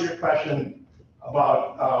 that was your question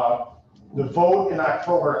about the vote in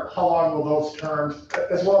October. How long will those terms,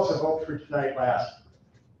 as well as the vote for tonight, last?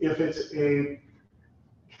 If it's a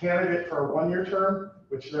candidate for a 1-year term,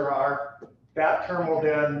 which there are, that term will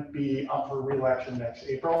then be up for re-election next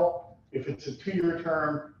April. If it's a 2-year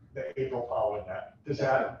term, the April following that. Does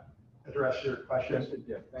that address your question? Yes, it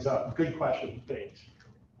did. Thank It's a good question, thanks.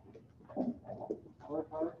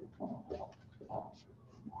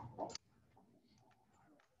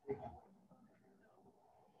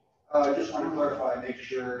 I just want to clarify, make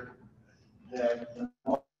sure that the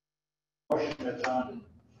motion that's on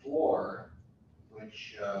the floor,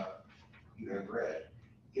 which you have read,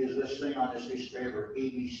 is this thing on this piece of paper, A,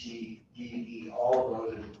 B, C, D, E, all of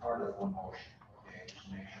those is part of one motion, okay? Just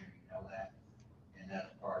make sure you know that, and that's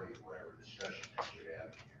part of whatever discussion that you're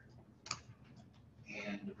having here.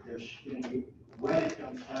 And there's gonna be, when it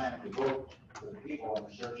comes time to vote for the people on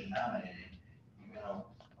the search and nominating, you're gonna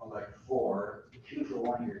elect 4, 2 for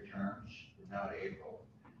 1-year terms from now to April,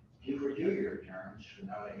 2 for 2-year terms from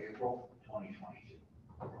now to April 2022.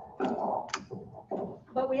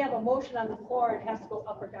 But we have a motion on the floor, it has to go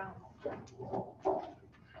up or down.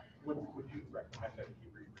 Would you recommend that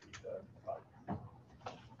you reread the?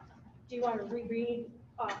 Do you want to reread?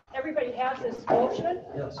 Everybody has this motion.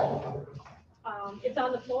 Yes. It's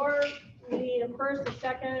on the floor. We need a first, a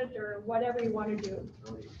second, or whatever you want to do.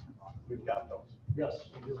 We've got those. Yes.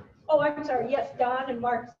 we do. Oh, I'm sorry. Yes, Don and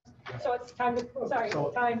Mark. So it's time to,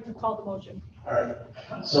 time to call the motion. All right,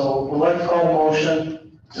 so we'd like to call a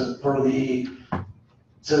motion to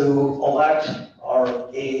elect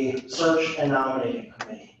a search and nominating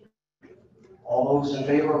committee. All those in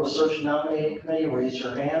favor of a search and nominating committee, raise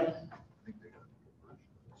your hand.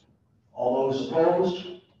 All those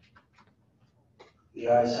opposed? The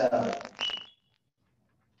ayes have it.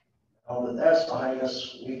 Now that that's behind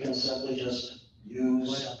us, we can simply just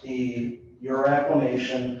use your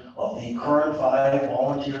acclamation of the current 5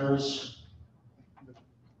 volunteers.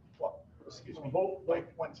 Well, excuse me, wait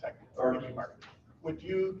 1 second. Would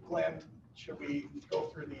you, Glenn, should we go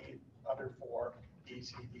through the other 4, E,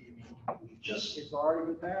 C, D, and E? Just. It's already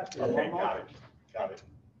been passed. Okay, got it.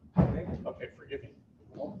 Okay, forgive me.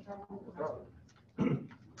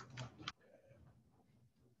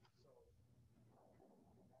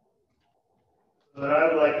 Then I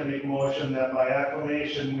would like to make a motion that by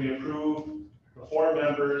acclamation, we approve the 4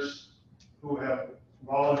 members who have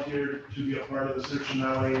volunteered to be a part of the search and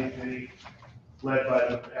nominating committee led by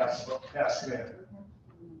the past man.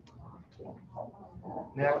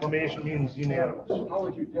 An acclamation means unanimous. How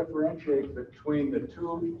would you differentiate between the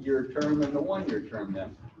 2-year term and the 1-year term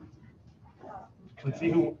then? Let's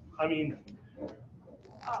see who, I mean.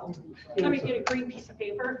 Let me get a green piece of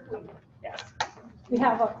paper. Yes. We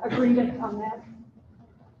have an agreement on that.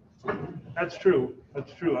 That's true.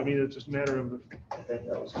 That's true. I mean, it's just a matter of. I think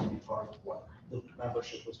that was going to be part of what the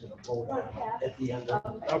membership was going to vote on at the end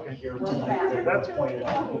of Okay. here tonight. That's pointed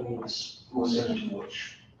out who was into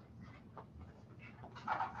which.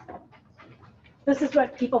 This is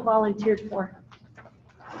what people volunteered for.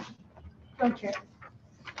 Don't care.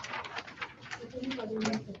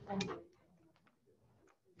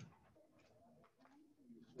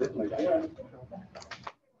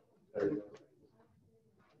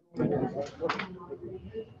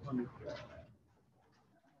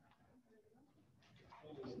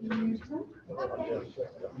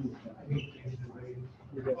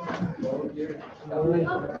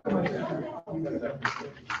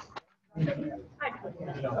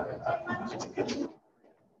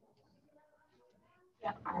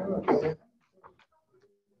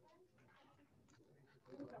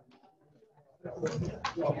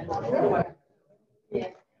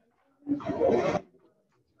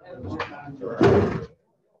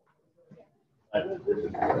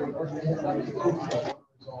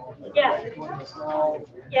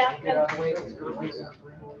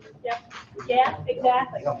 Yeah,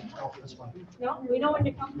 exactly. No, we know when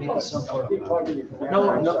to come. No.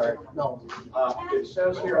 It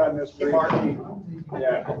says here on this marking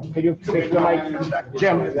that. Could you take the mic?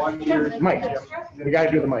 Jim, Mike, you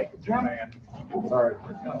gotta do the mic. Sorry.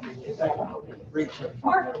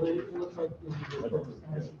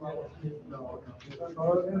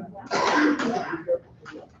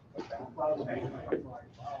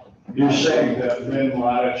 You're saying that Lynn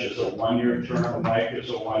Lodge is a 1-year term, Mike is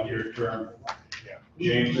a 1-year term,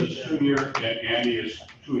 James is 2-year, and Andy is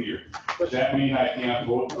 2-year. Does that mean I can't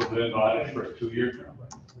vote for Lynn Lodge for a 2-year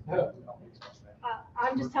term?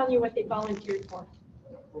 I'm just telling you what they volunteered for.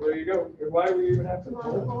 Well, there you go. Why do we even have to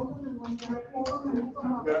vote?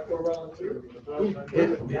 We have to go around too.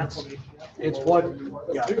 It's what,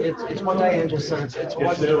 yeah, it's what Diane just said, it's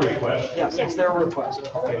what. It's their request. Yes, it's their request.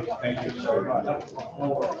 Okay, thank you so much.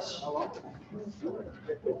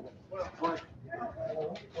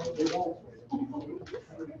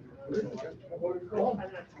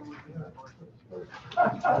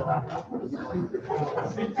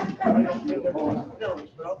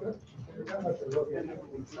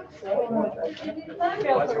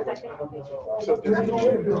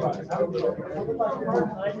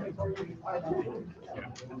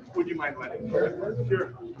 Would you mind letting? Sure.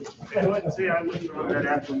 Go ahead and say I withdraw that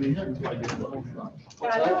acclamation.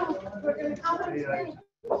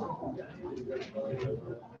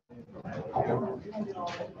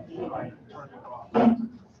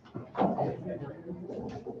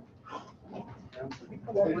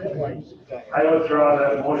 I withdraw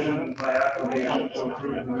that motion by acclamation to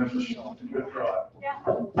approve the minutes. Withdraw.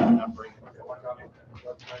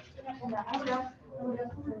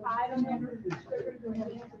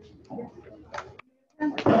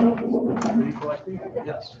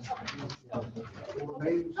 Yes.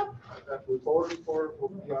 Names that we voted for will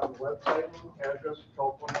be on the website, address,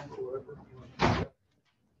 telephone number, whatever.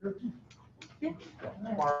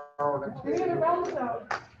 Tomorrow, next day.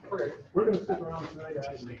 Okay. We're gonna sit around tonight,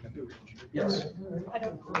 actually. Yes.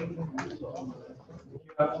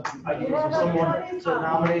 I need someone to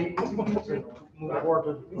nominate, to move forward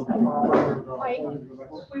to. Mike,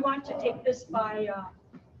 we want to take this by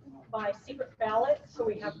secret ballot, so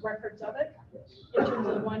we have records of it in terms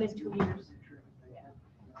of 1 and 2 years.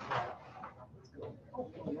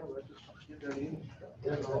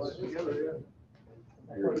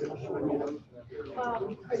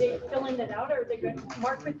 Are they filling it out, or are they going,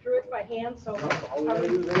 Mark went through it by hand, so are they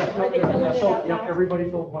filling it out now? Everybody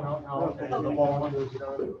fills one out now. Okay.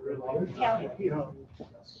 Yeah.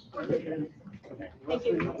 Thank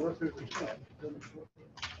you.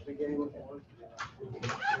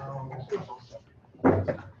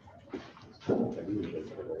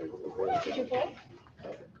 Did you vote?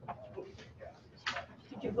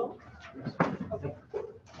 Did you vote? Okay.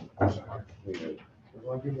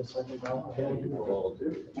 Want to give me a second now? Do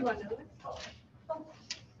you want another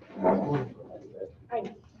one? I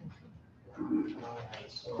know.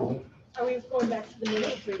 Are we going back to the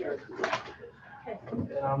minutes or? Okay.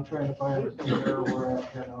 And I'm trying to find where we're at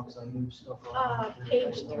here now, because I moved stuff around.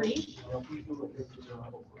 Page 3.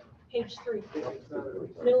 Page 3.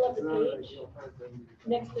 Middle of the page.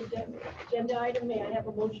 Next agenda item, may I have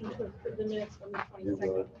a motion to approve the minutes from the 22nd? Yeah,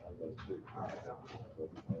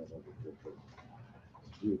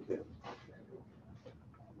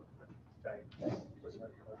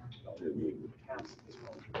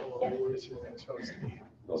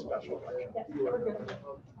 we're good.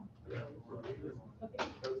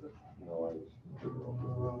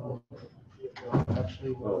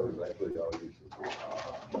 Actually,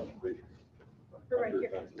 We're right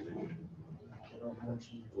here.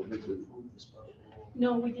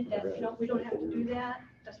 No, we did that. No, we don't have to do that.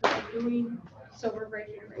 That's what we're doing. So we're right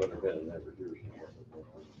here.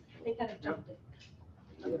 They kind of jumped it.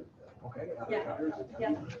 Okay. Yeah,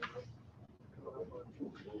 yeah.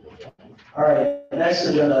 All right, next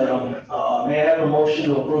agenda item, may I have a motion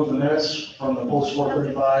to approve the minutes from the post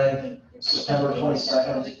 435 September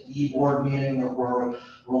 22nd e-board meeting that were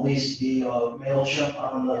released via MailChimp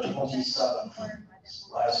on the 27th,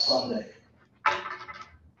 last Sunday.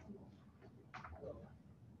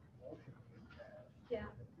 Yeah.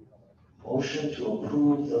 Motion to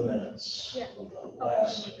approve the minutes Yeah. of the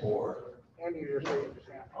last board. Andy, you're saying.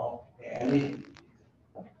 Oh, Andy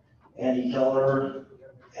Keller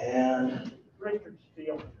and Richard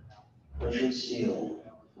Steele. Richard Steele.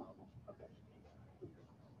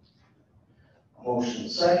 Motion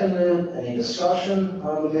seconded. Any discussion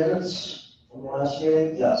on the minutes from the last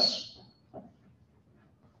meeting? Yes.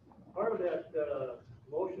 Part of that,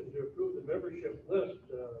 motion to approve the membership list,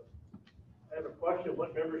 I have a question,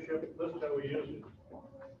 what membership list are we using?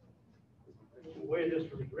 The way this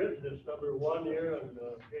was written, it's number 1 here on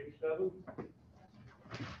page 7.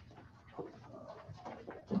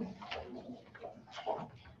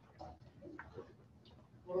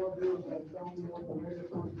 What I'll do is I'll tell you what the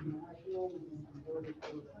minutes on the national, and then we'll go to the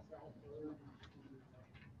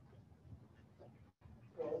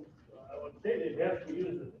Well, I would say they'd have to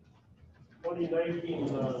use the 2019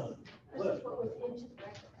 list. That's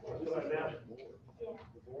what I'm asking.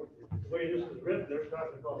 The way this is written, they're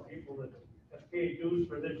talking about people that have paid dues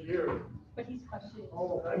for this year. But he's questioning.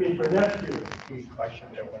 I mean, for next year. He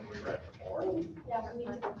questioned it when we read before. Yeah, we need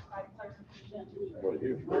to provide clarification. Right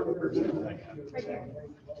here. Right here.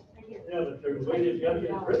 Yeah, but the way they've got it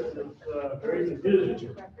written, it's very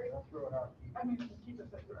confusing.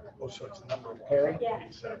 Oh, so it's number 1. Yeah.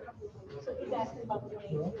 So he's asking about the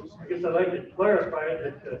name. I guess I'd like to clarify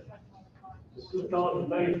that the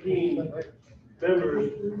 2019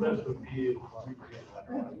 members, list would be.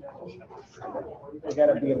 I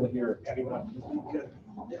gotta be able to hear everyone.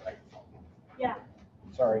 Yeah.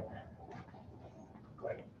 Sorry.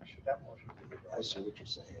 I see what you're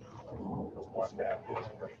saying.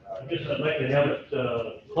 I guess I'd like to have it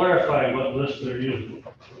clarify what list they're using.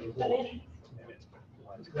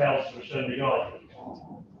 Else they're sending off.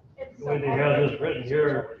 The way they have this written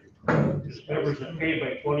here, is members that paid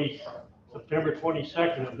by September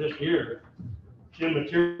 22nd of this year, it's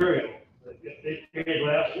immaterial. If they paid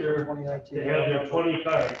last year, they have their 20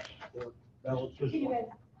 cards.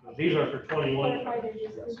 These are for 21, Clarify their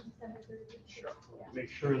use through December 31st. Yeah. make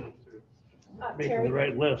sure that they're making Terry, the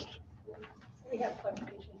right list. we have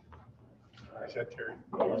clarification. Is that Terry?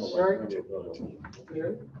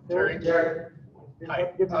 Terry?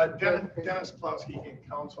 Hi, Dennis Plowski, in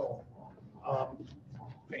council.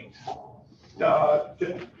 Thanks.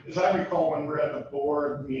 As I recall, when we were at the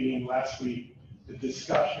board meeting last week, the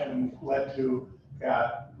discussion led to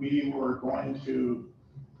that we were going to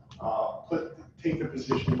take the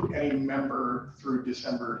position of any member through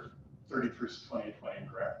December 31st, 2020,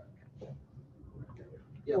 correct?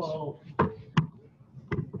 Yes. Well,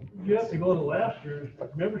 you have to go to last year's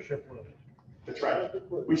membership list. That's right.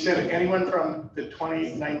 We said anyone from the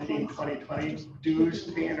 2019, 2020 dues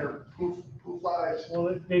paying or who lies.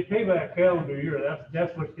 Well, they pay back calendar year,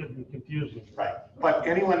 that's what's getting confusing. Right, but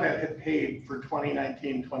anyone that had paid for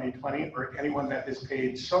 2019, 2020, or anyone that has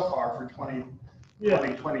paid so far for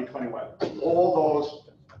 2020, 2021, all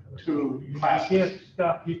those two You classes. can't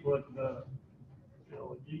stop people at the,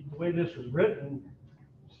 the way this is written,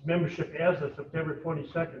 membership as of September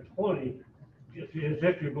 22nd, 20, as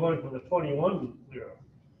if you're going for the 21 year.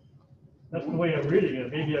 That's the way I'm reading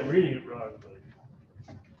it, maybe I'm reading it wrong, but.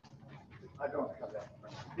 I don't have that.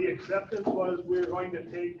 The acceptance was we're going to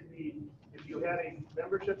take if you had a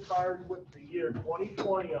membership card with the year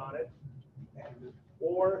 2020 on it,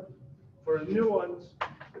 or for the new ones,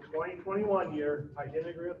 the 2021 year, I didn't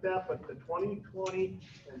agree with that, but the 2020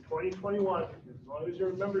 and 2021, as long as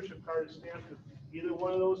your membership card is stamped with either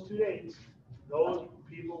one of those two dates, those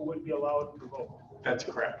people would be allowed to vote. That's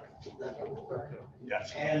correct.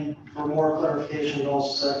 Yes. And for more clarification,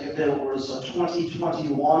 also said if it was a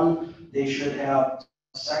 2021, they should have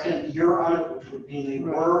second year on it, which would mean they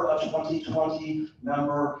were a 2020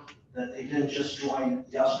 member, that they didn't just join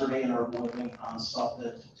yesterday and are voting on stuff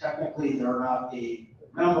that technically they're not a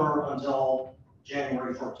member until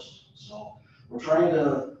January 1st. So we're trying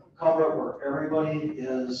to cover it where everybody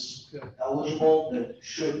is eligible, that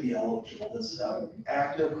should be eligible. This is an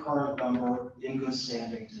active current member in good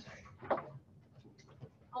standing today.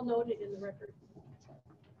 I'll note it in the record.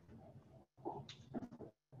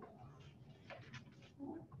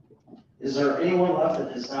 Is there anyone left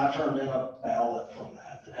that has not turned in a ballot from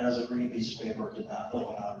that has a green piece of paper, did not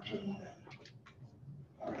fill it out or turn it in?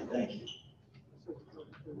 All right, thank you.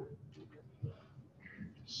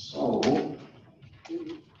 So,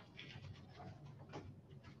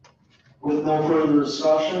 with no further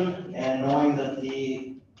discussion and knowing that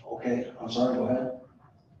okay, I'm sorry, go ahead.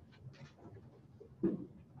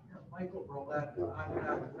 Michael Rolette,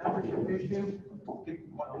 on the membership issue.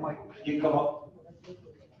 Mike, can you come up?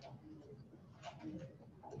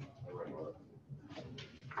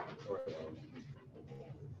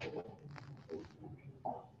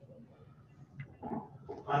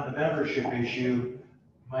 On the membership issue,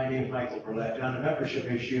 my name is Michael Burlett. On the membership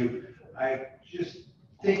issue, I just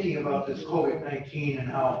thinking about this COVID-19 and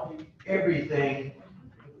how everything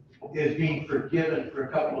is being forgiven for a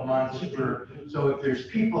couple of months so if there's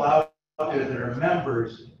people out there that are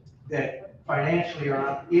members that financially are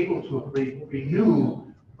not able to renew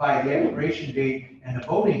by the expiration date and the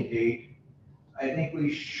voting date, I think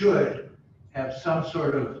we should have some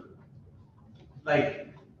sort of, like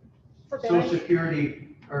Social Security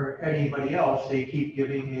or anybody else, they keep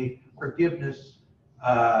giving a forgiveness.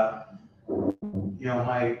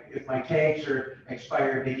 If my tags are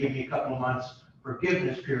expired, they give me a couple of months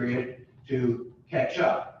forgiveness period to catch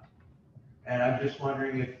up. And I'm just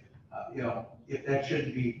wondering if that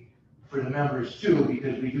shouldn't be for the members too,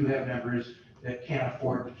 because we do have members that can't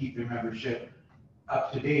afford to keep their membership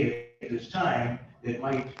up to date at this time, that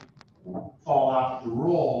might fall off the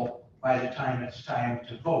roll by the time it's time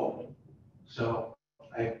to vote. So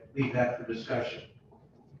I leave that for discussion.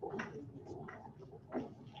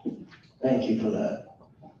 Thank you for that.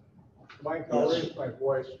 Mike, I'll raise my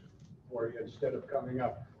voice for you instead of coming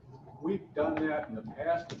up. We've done that in the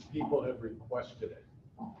past and people have requested it.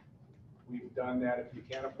 We've done that. If you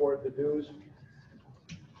can't afford the dues,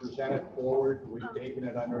 present it forward. We've taken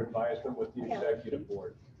it under advisement with the executive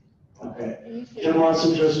board. Okay. Jim wants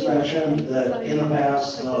to just mention that in the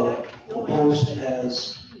past, the Post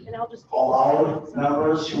has allowed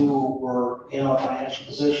members who were in a financial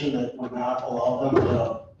position that would not allow them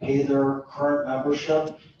to pay their current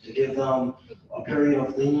membership, to give them a period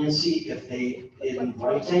of leniency if they, in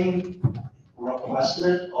writing, requested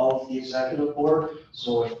it of the executive board.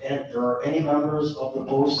 So if there are any members of the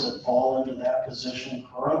Post that fall into that position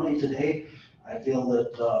currently today, I feel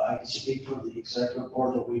that I can speak for the executive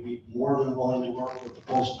board that we'd be more than willing to work with the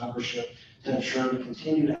post membership to ensure to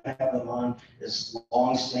continue to have them on as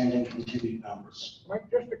long-standing continued members. Mike,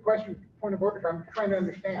 just a question, point of order, I'm trying to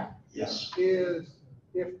understand. Yes. Is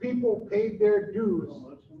if people paid their dues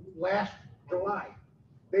last July,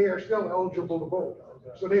 they are still eligible to vote.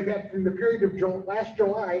 So they've had from the period of last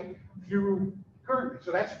July through currently,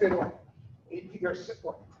 so that's been what, 18 or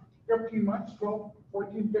 15 months, 12,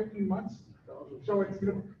 14, 15 months? So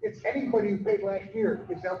it's anybody who paid last year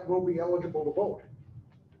will be eligible to vote.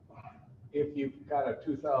 If you've got a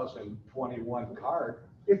 2021 card,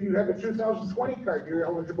 If you have a 2020 card, you're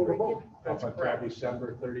eligible to vote. up until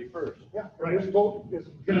December 31st. Yeah, this vote is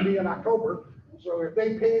gonna be in October, so if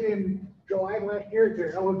they paid in July last year,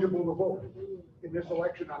 they're eligible to vote in this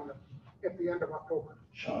election at the end of October.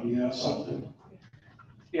 Sean, you have something?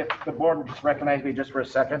 If the board would just recognize me just for a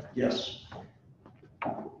second. Yes.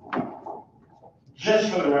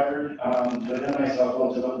 Just for the record, to identify myself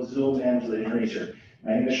both to the Zoom and to the attorneys here.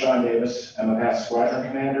 My name is Sean Davis. I'm a past squadron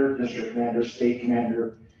commander, district commander, state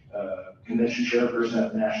commander, convention chairperson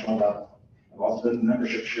at the national level. I've also been the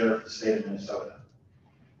membership sheriff of the state of Minnesota.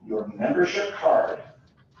 Your membership card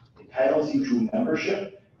entitles you to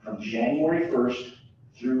membership from January 1st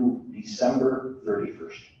through December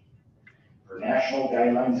 31st for national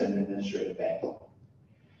guidelines and administrative banking.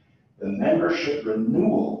 The membership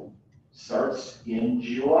renewal starts in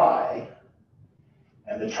July,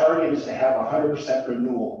 and the target is to have 100%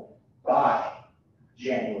 renewal by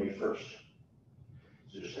January 1st.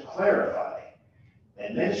 So just to clarify,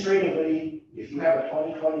 administratively, if you have a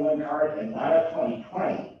 2021 card and not a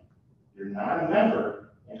 2020, you're not a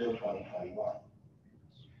member until 2021.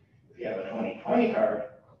 If you have a 2020 card,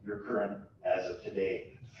 you're current as of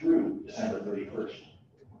today through December 31st.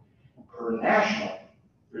 Per national,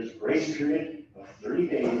 there's a grace period of 30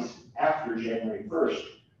 days after January 1st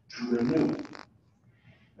to renew.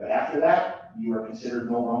 But after that, you are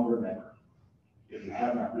considered no longer a member if you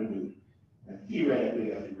have not renewed. And theoretically,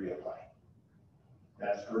 you have to reapply.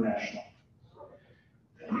 That's per national.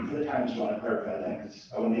 Thank you for the time, just want to clarify that because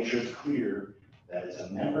I want to make sure it's clear that it's a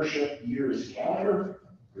membership year's calendar.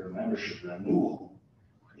 Your membership renewal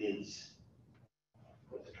is,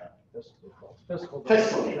 what's the term?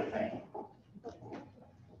 Fiscal year, thank you.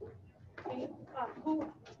 Okay,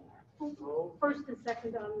 who first and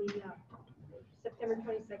second on the September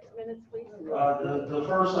 22nd minutes, please? The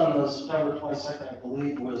first on the September 22nd, I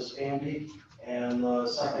believe, was Andy, and the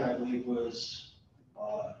second, I believe, was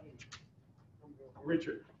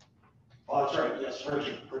Richard. Oh, that's right, yes,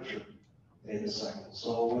 Richard made the second.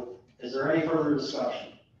 So is there any further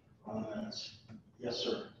discussion on the minutes? Yes,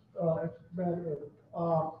 sir. If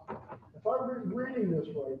I'm reading this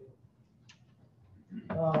right,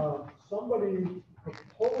 somebody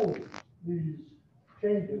proposed these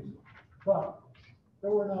changes, but they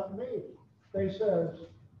were not made. It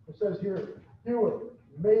says here, Hewitt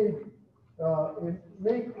make a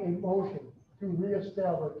motion to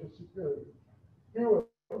reestablish the security. Hewitt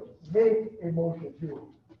make a motion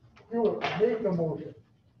to. Hewitt make a motion.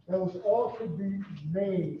 Those all should be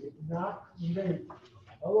made, not made.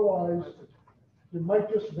 Otherwise, you might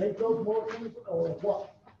just make those motions or what?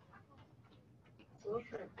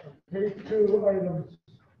 Page 2 items,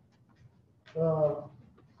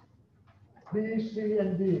 B, C,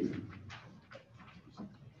 and D.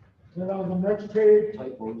 Then on the next page,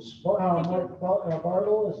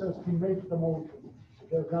 Bartle, it says to make the motion. It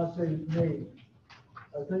does not say made.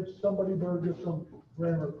 I think somebody better get some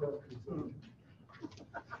grammar corrections.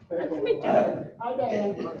 I don't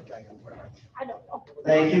know.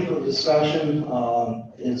 Thank you for the discussion.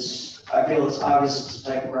 I feel it's obvious it's a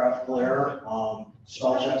typographical error.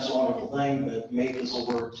 Spell check's a wonderful thing, but make is a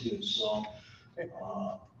word too, so.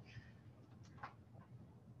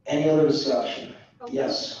 Any other discussion?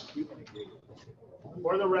 Yes.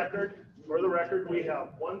 For the record, we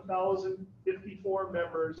have 1,054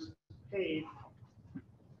 members paid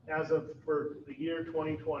as of for the year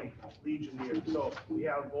 2020, Legion year. So we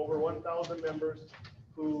have over 1,000 members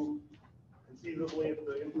who conceivably, if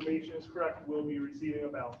the information is correct, will be receiving a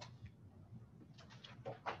ballot.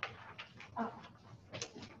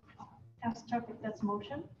 Ask Chuck if that's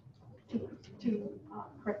motion to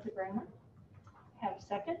correct the grammar. Have a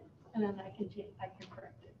second, and then I can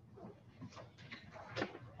correct it.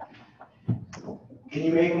 Can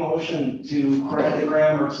you make a motion to correct the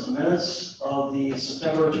grammar to the minutes of the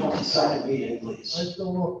September 22nd meeting, please? I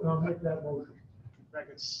still I'll make that motion.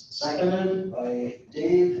 Seconded by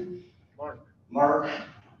Dave. Mark,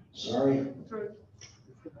 sorry.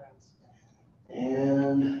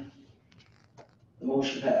 And the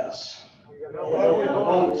motion passed. You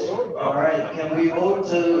Vote. All right, can we vote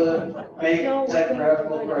to make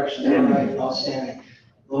technical corrections? All right, outstanding.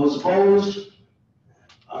 Those opposed?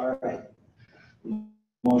 All right.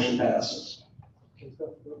 Motion passes.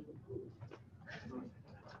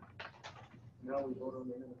 Now we vote on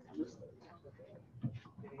the minutes.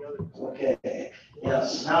 Okay,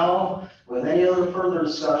 yes, now, with any other further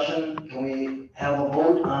discussion, can we have a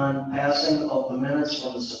vote on passing of the minutes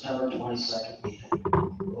from the September 22nd meeting?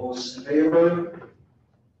 Those in favor?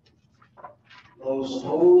 Those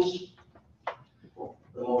opposed?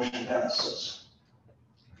 The motion passes.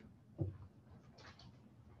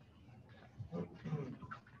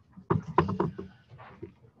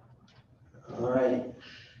 All right.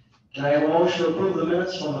 Can I have a motion to approve the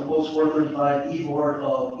minutes from the post 435 e-board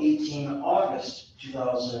of 18 August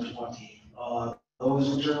 2020?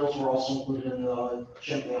 Those materials were also included in the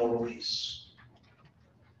chip mail release.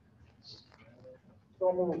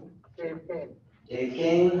 So moved. Dave Kane. Dave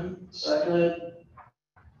Kane, seconded.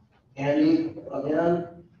 Andy, again.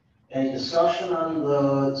 Any discussion on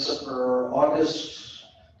the August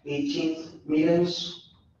 18th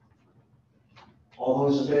meetings? All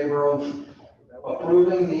those in favor of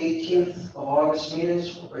approving the 18th of August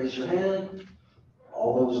meetings, raise your hand.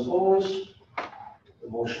 All those opposed, the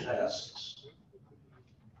motion passes.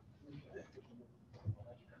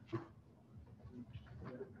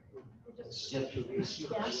 Skip to these.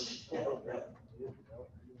 Yes. Oh, yeah.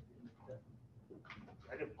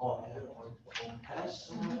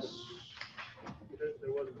 Pass this.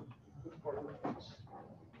 There wasn't.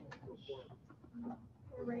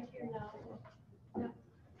 We're right here now.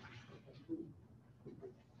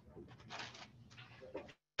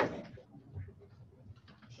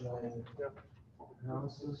 Should I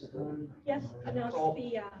announce this again? Yes, announce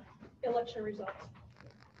the election results.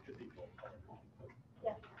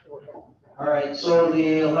 Yeah. All right, so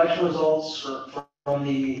the election results are from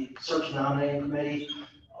the search and nominating committee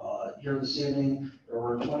here this evening. There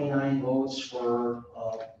were 29 votes for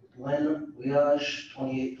Lynn Liage,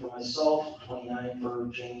 28 for myself, 29 for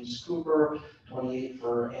James Cooper, 28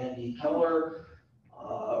 for Andy Keller.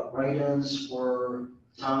 Write-ins were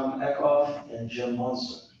Tom Eckhoff and Jim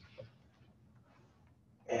Munson.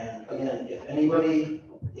 And again, if anybody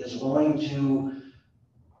is willing to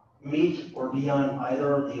meet or be on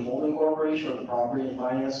either the holding corporation or the property and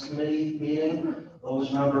finance committee meeting,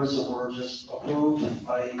 those members that were just approved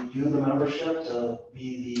by you, the membership, to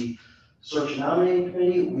be the search and nominating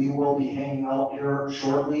committee, we will be hanging out here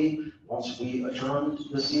shortly once we adjourn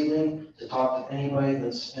this evening to talk to anybody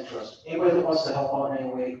that's interested. Anybody that wants to help out in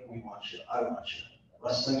any way, we want you. I want you.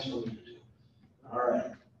 Less things for me to do. All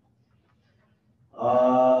right.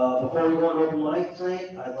 Before we go on open mic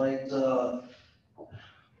tonight, I'd like to,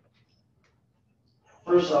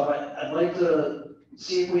 first off, I'd like to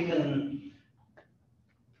see if we can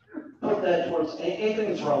put that towards anything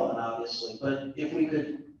that's relevant, obviously, but if we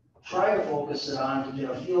could try to focus it on to get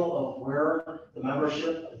a feel of where the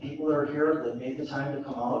membership, the people that are here that made the time to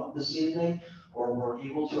come out this evening, or were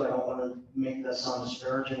able to. I don't want to make that sound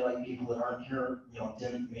disparaging, like people that aren't here,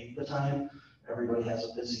 didn't make the time. Everybody has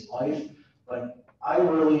a busy life, but I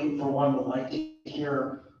really, for one, would like to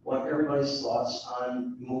hear what everybody's thoughts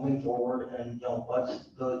on moving forward and what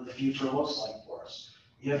the future looks like for us.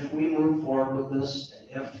 If we move forward with this,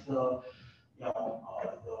 and if the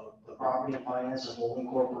property and finance and holding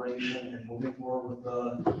corporation and moving forward with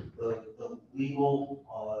the legal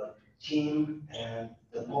team and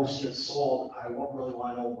the post gets sold, I won't really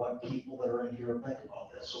want to know what people that are in here think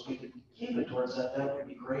about this. So if we could keep it towards that, that would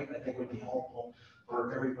be great. I think it would be helpful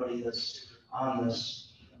for everybody that's on this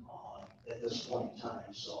at this point in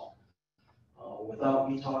time. So without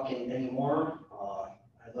me talking anymore,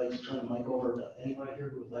 I'd like to turn the mic over to anybody here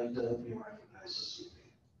who would like to be recognized this evening.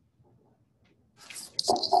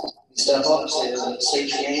 Step up, say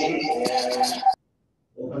your name, and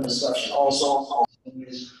open discussion. Also,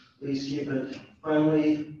 please keep it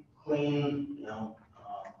friendly, clean.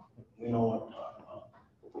 We know what I'm talking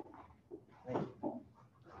about.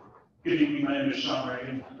 Good evening, my name is Sean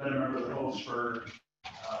Reagan. I've been a member of the Post for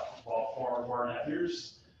about 4.5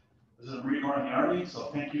 years. I was in the Marine Corps and the Army, so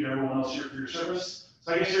thank you to everyone else here for your service.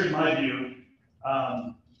 So I guess here's my view.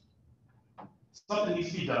 Something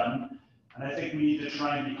needs to be done, and I think we need to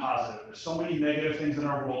try and be positive. There's so many negative things in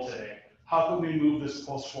our world today. How can we move this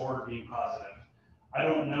Post forward being positive? I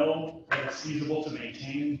don't know that it's feasible to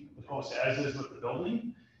maintain the Post as is with the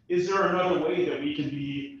building. Is there another way that we can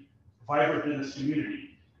be vibrant in this community?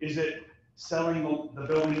 Is it selling the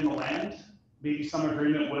building and the land? Maybe some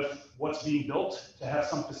agreement with what's being built to have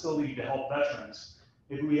some facility to help veterans.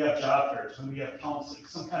 Maybe we have job fairs, when we have counseling,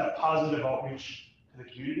 some kind of positive outreach to the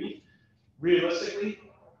community. realistically,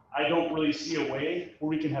 I don't really see a way where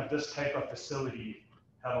we can have this type of facility,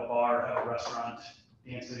 have a bar, have a restaurant,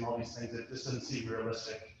 dancing, all these things. It just doesn't seem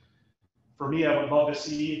realistic. For me, I would love to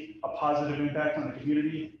see a positive impact on the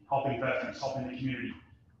community, helping veterans, helping the community.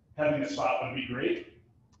 Having a spot would be great.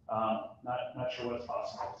 Not sure what's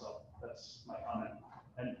possible, so that's my comment.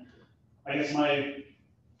 And I guess my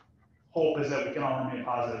hope is that we can all remain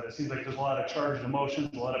positive. It seems like there's a lot of charged emotions,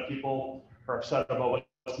 a lot of people are upset about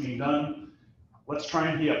what's being done. Let's try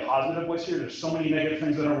and be a positive voice here. There's so many negative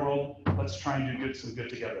things in our world. Let's try and do some good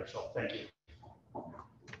together. So thank you.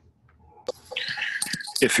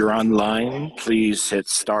 If you're online, please hit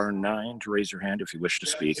 *9 to raise your hand if you wish to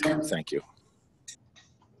speak. Thank you.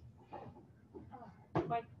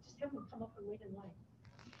 Mike, just have them come up and wait in line.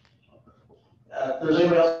 If there's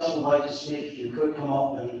anybody else who would like to speak, if you could come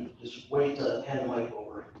up and just wait to hand the mic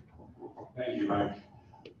over. Thank you, Mike.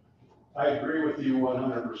 I agree with you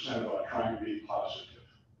 100% about trying to be positive.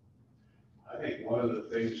 I think one of the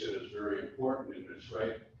things that is very important in this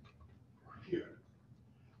right here,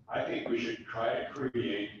 I think we should try to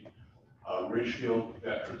create a Ridgefield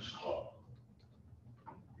Veterans Club,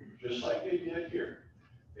 just like they did here.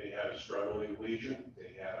 They had a struggling Legion,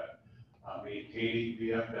 they had a maintaining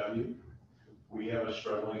VFW. We have a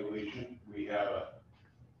struggling Legion. We have a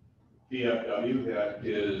VFW that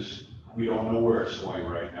is, we don't know where it's going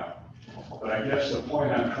right now. But I guess the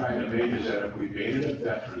point I'm trying to make is that if we made it a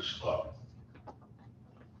veterans club,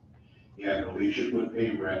 and the Legion would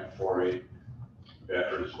pay rent for a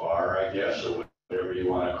veterans bar, I guess, or whatever you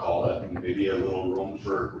want to call it, and maybe a little room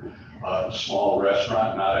for a small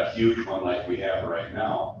restaurant, not a huge one like we have right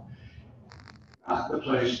now. Knock the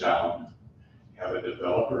place down, have a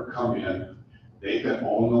developer come in, they can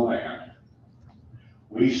own the land.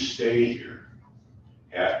 We stay here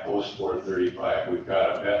at Post 435. We've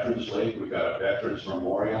got a Veterans Lake, we've got a Veterans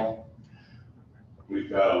Memorial, we've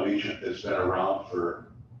got a Legion that's been around for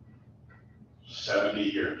 70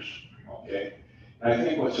 years, okay? And I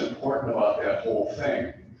think what's important about that whole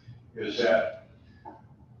thing is that,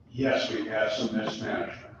 yes, we've had some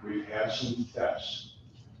mismanagement, we've had some thefts.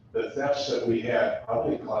 The thefts that we had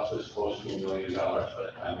probably cost us close to $1 million by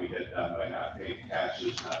the time we get done by not paying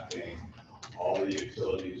taxes, not paying all the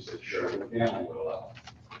utilities that Sherwood County would allow.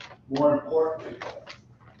 More importantly,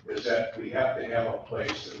 is that we have to have a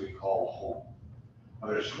place that we call home. Now,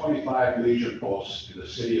 there's 25 Legion posts in the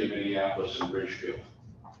city of Minneapolis and Ridgefield.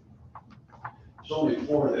 There's only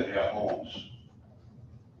 4 that have homes.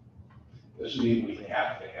 Doesn't mean we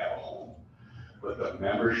have to have a home, but the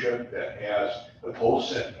membership that has, the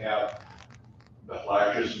posts that have the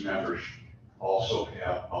largest members also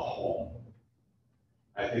have a home.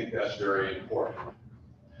 I think that's very important.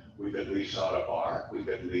 We could lease out a bar, we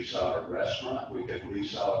could lease out a restaurant, we could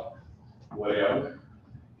lease out whatever.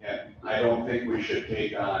 And I don't think we should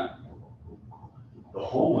take on the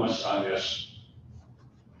homeless on this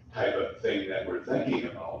type of thing that we're thinking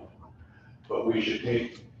about, but we should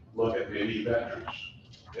look at maybe veterans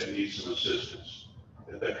that need some assistance,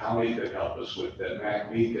 that the county could help us with, that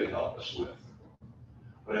MACB could help us with.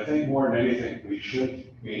 But I think more than anything, we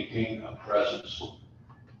should maintain a presence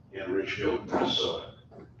in Ridgefield, Minnesota.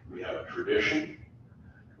 We have a tradition,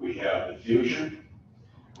 we have the future,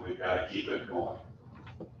 we've got to keep it going.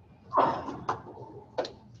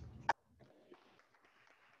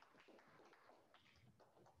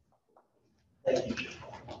 Thank you, Jim.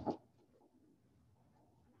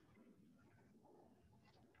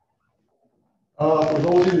 For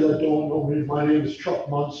those of you that don't know me, my name is Chuck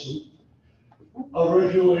Munson.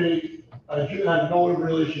 Originally, I had no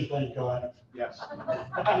relation, thank God. Yes.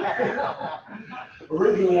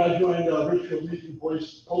 Originally, I joined Ridgefield Legion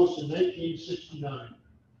Post in 1969.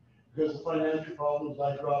 Because of financial problems,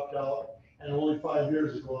 I dropped out, and only 5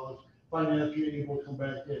 years ago, I was financially able to come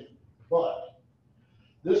back in. But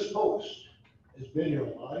this post has been here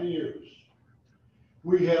a lot of years.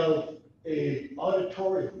 We have an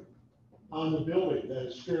auditorium on the building that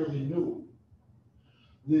is fairly new.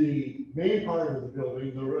 The main part of the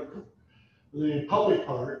building, the public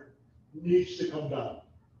part, needs to come down.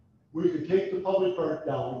 We could take the public part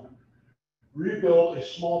down, rebuild a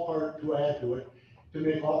small part to add to it, to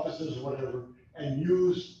make offices or whatever, and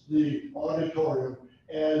use the auditorium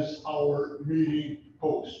as our meeting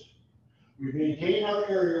post. We maintain our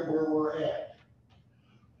area where we're at.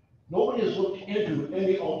 Nobody has looked into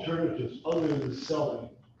any alternatives other than selling.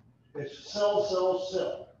 It's sell, sell,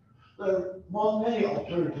 sell. There are many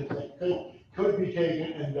alternatives that could be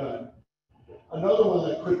taken and done. Another one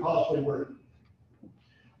that could possibly work.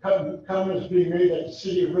 Comment is being made that the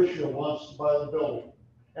city of Richfield wants to buy the building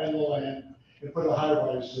and the land and put a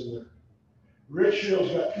high-rise in there.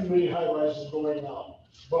 Richfield's got too many high rises going on,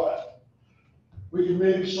 but we can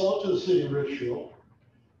maybe sell it to the city of Richfield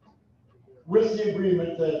with the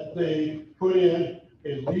agreement that they put in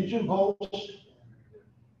a Legion Post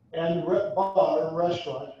and bar and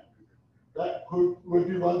restaurant that would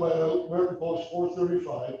be run by American Post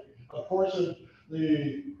 435. Of course,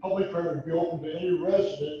 the public prayer would be open to any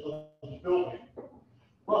resident of the building,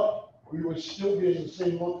 but we would still be in the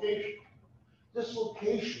same location. This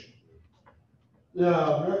location, the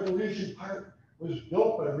American Legion Park, was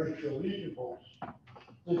built by Richfield Legion Post.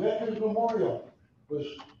 The Veterans Memorial was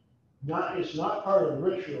not, it's not part of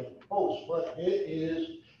Richfield Post, but it is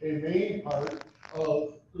a main part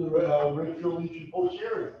of the Richfield Legion Post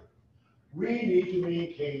area. We need to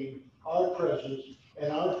maintain our presence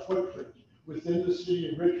and our footprint within the city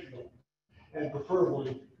of Richfield, and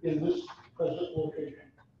preferably in this present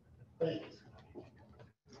location. Thank you.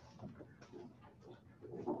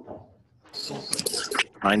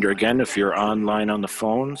 Reminder again, if you're online on the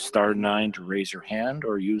phone, *9 to raise your hand,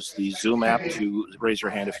 or use the Zoom app to raise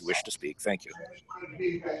your hand if you wish to speak. Thank you. I just wanted to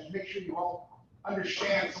you guys, make sure you all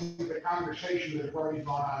understand some of the conversation that have already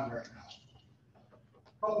gone on right now.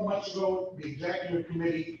 A couple months ago, the executive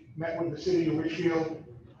committee met with the city of Richfield.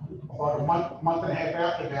 About a month and a half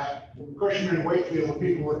after that, Cushman and Wakefield, the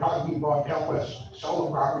people were talking about help us sell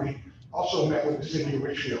the property, also met with the city of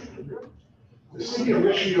Richfield. The city of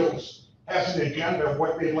Richfield has an agenda of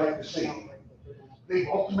what they'd like to see. They've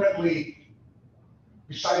ultimately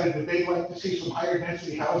decided that they'd like to see some higher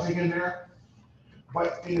density housing in there.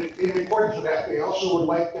 But in accordance with that, they also would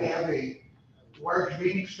like to have a large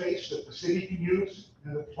meeting space that the city can use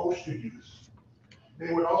and the Post could use.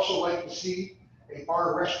 They would also like to see a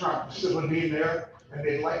bar restaurant facility in there, and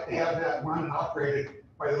they'd like to have that run and operated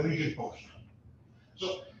by the Legion Post.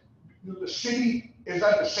 So the city is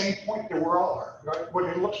at the same point that we all are, right? What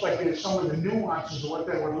it looks like is some of the nuances of what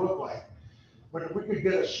that would look like. But if we could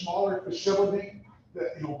get a smaller facility,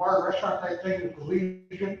 that, you know, bar restaurant type thing that the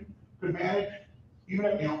Legion could manage, even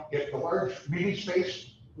if, you know, if the large meeting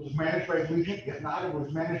space was managed by Legion, if not, it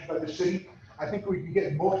was managed by the city, I think we could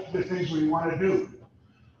get most of the things we want to do.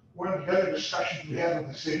 One of the other discussions we had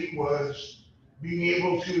with the city was being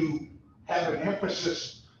able to have an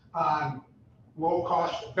emphasis on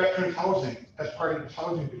low-cost veteran housing as part of this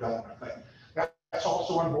housing development thing. That's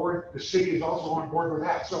also on board. The city is also on board with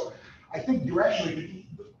that. So I think directionally,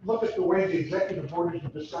 look at the way the executive board is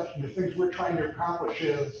discussing the things we're trying to accomplish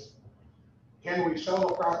is, can we sell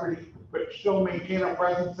the property, but still maintain our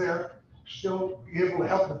presence there, still be able to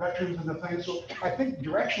help the veterans and the things. So I think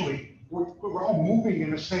directionally, we're all moving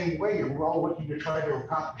in the same way, and we're all looking to try to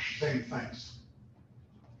accomplish the same things.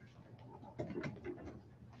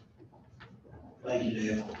 Thank you,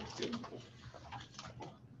 Dave.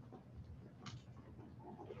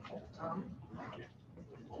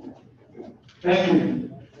 Thank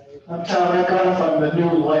you. I'm Tom Eckhoff. I'm the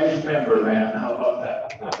new life member, man. How about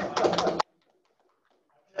that?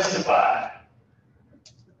 Testify.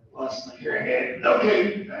 Lost my hearing aid.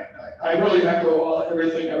 Okay, I really echo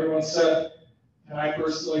everything everyone said. And I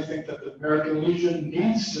personally think that the American Legion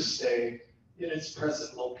needs to stay in its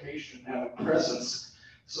present location, have a presence.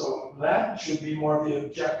 So that should be more the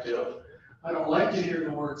objective. I don't like to hear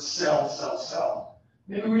the word sell, sell, sell.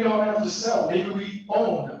 Maybe we don't have to sell. Maybe we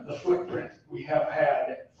own the footprint we have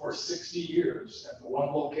had for 60 years at the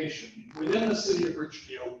one location within the city of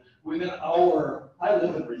Richfield, within I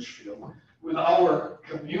live in Richfield, with our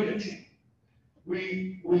community.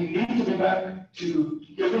 We need to be back to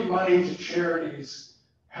giving money to charities,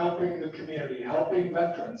 helping the community, helping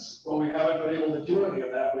veterans. Well, we haven't been able to do any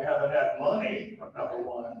of that. We haven't had money, number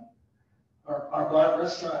one. Our bar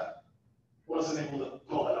restaurant wasn't able to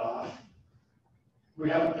pull it off. We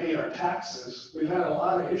haven't paid our taxes. We've had a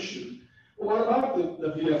lot of issues. Well, what about the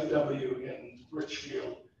VFW in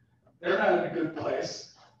Richfield? They're not in a good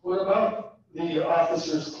place. What about the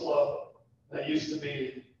Officers Club that used to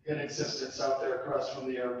be in existence out there across from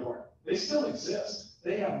the airport? They still exist.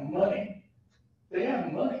 They have money. They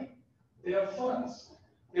have money. They have funds.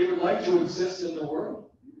 They would like to exist in the world.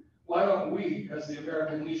 Why don't we, as the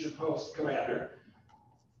American Legion Post commander,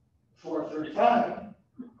 435,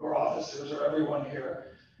 or officers, or everyone here,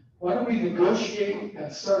 why don't we negotiate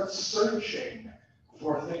and start searching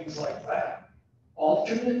for things like that?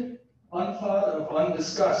 Alternate, unthought of,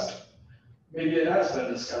 undiscussed. Maybe it has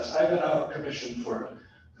been discussed. I've been out of commission for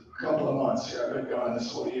a couple of months here. I've been gone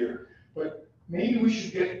this whole year. But maybe we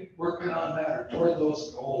should get working on that or toward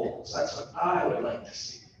those goals. That's what I would like to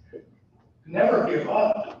see. Never give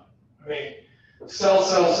up. I mean, sell,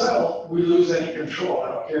 sell, sell, we lose any control. I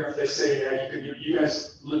don't care if they say, yeah, you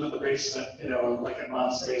guys live in the basement, you know, like in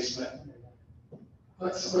Mom's basement.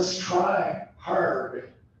 let's try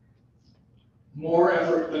hard. More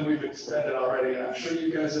effort than we've expended already, and I'm sure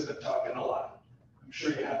you guys have been talking a lot. I'm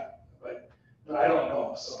sure you have, but I don't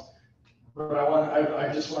know, so. But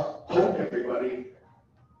I just want to poke everybody,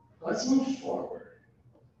 let's move forward.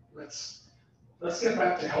 Let's get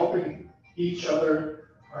back to helping each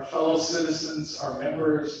other, our fellow citizens, our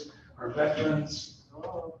members, our veterans,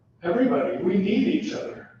 everybody. We need each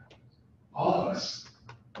other, all of us.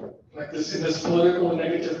 Like this, in this political and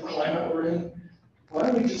negative climate we're in, why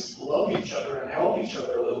don't we just love each other and help each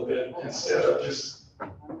other a little bit instead of just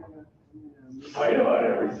fight about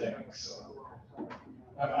everything? So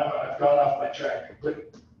I've gone off my track,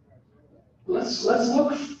 but let's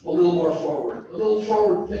look a little more forward, a little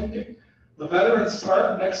forward thinking. The Veterans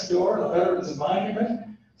Park next door, the Veterans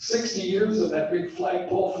Monument, 60 years of that big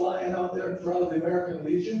flagpole flying out there in front of the American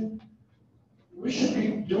Legion. We should be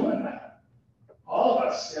doing that, all of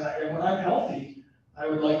us. And when I'm healthy, I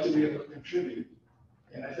would like to be able to contribute.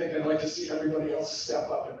 And I think I'd like to see everybody else step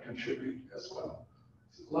up and contribute as well.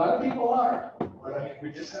 A lot of people are, but I mean,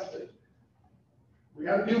 we just have to, we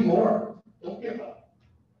got to do more. Don't give up.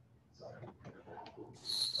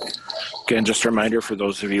 Again, just a reminder for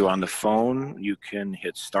those of you on the phone, you can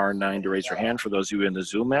hit *9 to raise your hand. For those of you in the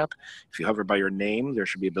Zoom app, if you hover by your name, there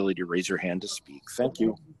should be ability to raise your hand to speak. Thank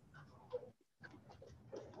you.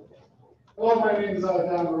 Hello, my name is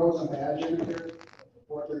Don Rose. I'm the adjutant here,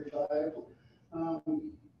 435.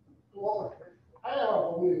 Well, I have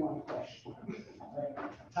only one question.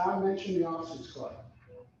 Tom mentioned the Officers Club.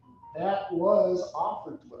 That was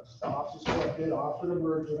offered to us. The Officers Club did offer to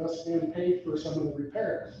merge with us and pay for some of the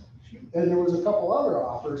repairs. And there was a couple other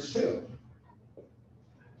offers too.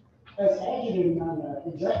 As adjutant on the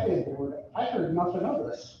executive board, I heard nothing of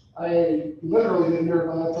this. I literally didn't hear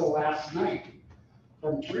about it until last night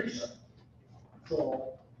from Teresa.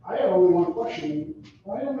 So I have only one question.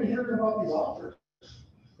 Why are we hearing about these offers?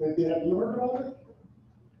 Have you heard about it?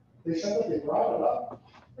 They said that they brought it up.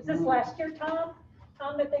 Was this last year, Tom?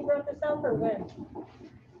 Tom, that they brought this up, or when?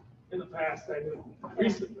 In the past, I did.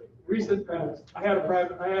 Recent past. I had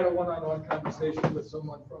a one-on-one conversation with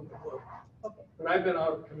someone from the club. Okay. But I've been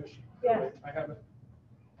out of commission. Yeah. I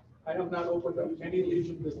have not opened up any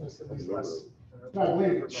Legion business in these last. I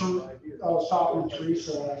believe I was talking to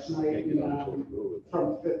Teresa last night,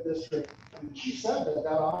 from the 5th District, and she said that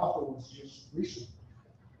offer was just recent.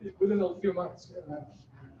 Within a few months. Yeah.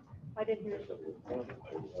 I didn't hear it.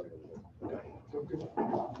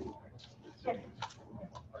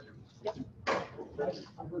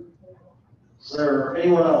 Is there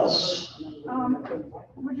anyone else?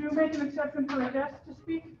 Would you make an exception for a guest to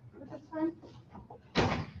speak at this time?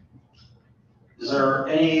 Is there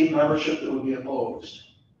any membership that would be opposed?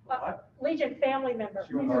 Legion family member.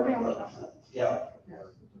 Legion family member. Yeah.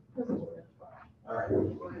 All right.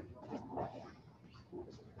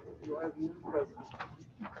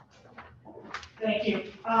 Thank you.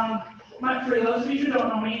 For those of you who don't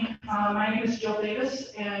know me, my name is Jill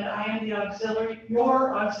Davis, and I am your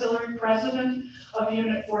auxiliary president of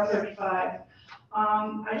Unit 435.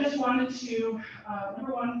 I just wanted to,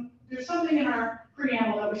 number one, there's something in our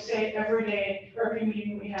preamble that we say every day, every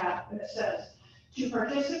meeting we have, and it says, to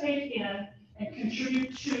participate in and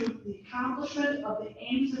contribute to the accomplishment of the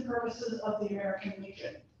aims and purposes of the American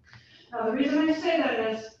Legion. Now, the reason I say that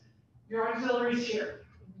is your auxiliaries here.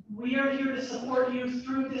 We are here to support you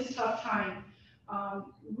through this tough time.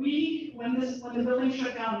 When the building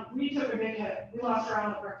shut down, we took a big hit. We lost our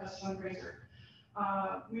omelet breakfast fundraiser.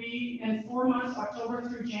 In 4 months, October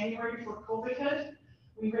through January, before COVID hit,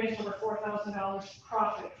 we raised over $4,000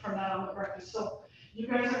 profit from that omelet breakfast. So you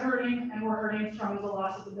guys are hurting, and we're hurting from the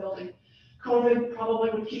loss of the building. COVID probably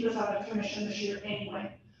would keep us out of commission this year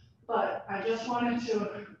anyway. But I just wanted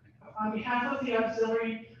to, on behalf of the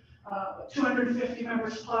auxiliary, 250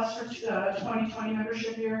 members plus for 2020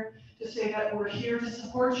 membership year, to say that we're here to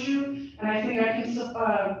support you. And I think I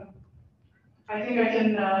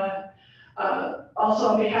can also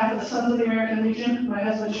on behalf of the Sons of the American Legion, my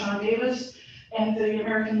husband Sean Davis, and the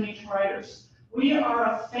American Legion Riders. We are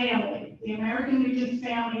a family. The American Legion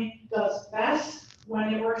family does best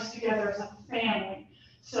when it works together as a family.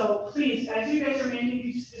 So please, as you guys are making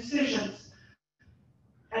these decisions,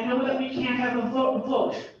 I know that we can't have a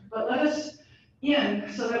vote, but let us in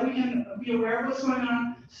so that we can be aware of what's going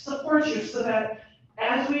on, support you, so that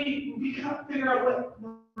as we figure out what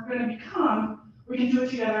we're going to become, we can do it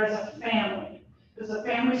together as a family, because a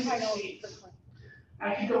family succeeds.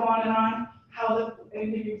 I could go on and on,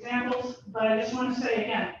 and give you examples, but I just want to say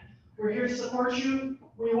again, we're here to support you.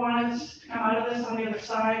 We want us to come out of this on the other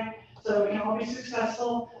side so we can all be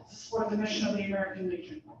successful to support the mission of the American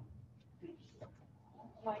Legion.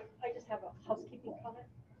 Mike, I just have a housekeeping comment.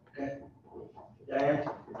 Okay. Diane?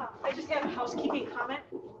 I just have a housekeeping comment.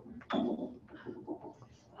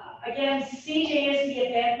 Again, CJ is the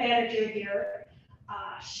event manager here.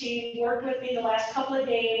 She worked with me the last couple of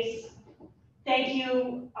days. Thank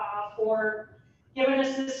you for giving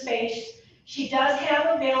us this space. She does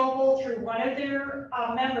have available through one of their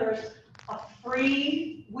members a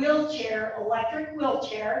free wheelchair, electric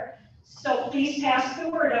wheelchair. So please pass the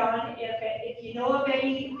word on. If you know of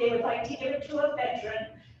any, they would like to give it to a veteran,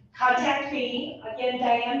 contact me. Again,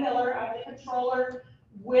 Diane Miller, I'm the controller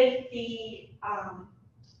with the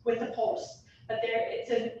post. But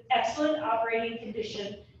it's an excellent operating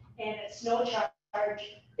condition and it's no charge.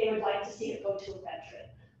 They would like to see it go to a veteran.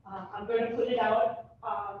 I'm going to put it out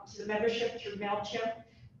to the membership through MailChimp,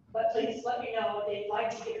 but please let me know if they'd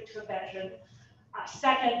like to give it to a veteran.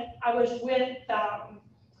 Second, I was with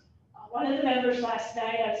one of the members last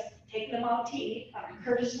night. I was taking them out to eat,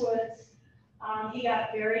 Curtis Woods. He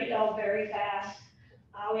got very ill very fast.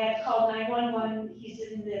 We had to call 911. He's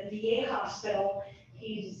in the VA hospital.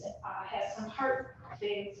 He's has some heart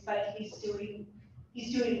things, but he's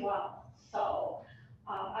doing well. So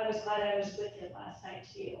I was glad I was with him last night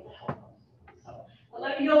to be able to help him. So I'll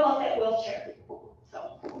let you know about that wheelchair.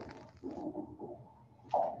 So.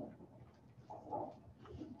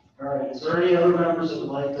 All right, is there any other members that would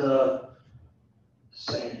like to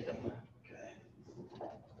say anything? Okay.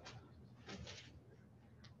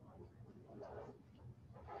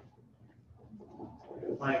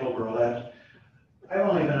 Michael Burlett. I've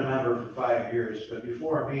only been a member for 5 years, but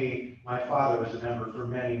before me, my father was a member for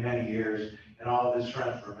many, many years, and all of his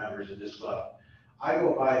friends were members of this club. I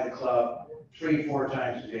go by the club 3-4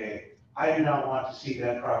 times a day. I do not want to see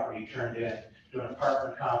that property turned into an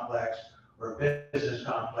apartment complex or a business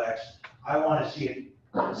complex. I want to see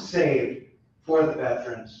it saved for the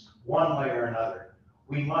veterans, one way or another.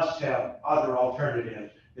 We must have other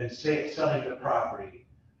alternatives than selling the property.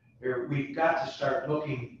 We've got to start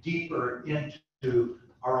looking deeper into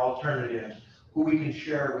our alternatives, who we can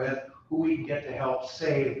share with, who we can get to help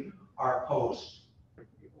save our posts.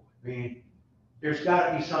 I mean, there's got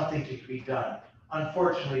to be something to be done.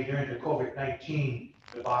 Unfortunately, during the COVID-19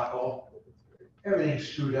 debacle, everything's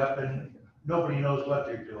screwed up and nobody knows what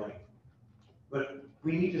they're doing. But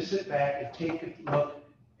we need to sit back and take a look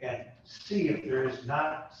and see if there is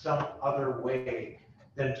not some other way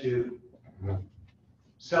than to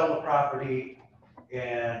sell the property.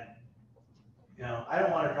 And, you know, I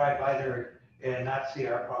don't want to drive by there and not see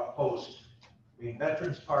our post. I mean,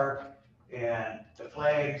 Veterans Park and the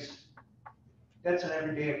flags, that's an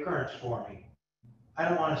everyday occurrence for me. I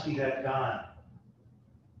don't want to see that gone.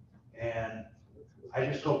 And I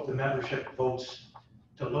just hope the membership votes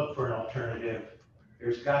to look for an alternative.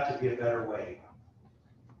 There's got to be a better way.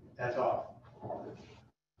 That's all.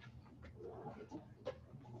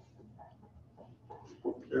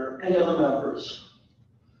 There are any other members?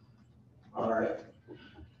 All right.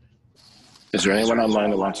 Is there anyone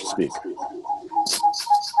online that wants to speak?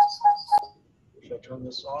 Should I turn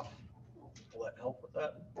this off? Will that help with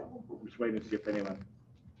that? I'm just waiting to see if anyone.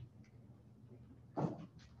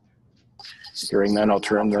 Hearing none, I'll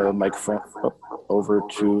turn the microphone over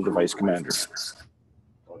to the Vice Commander.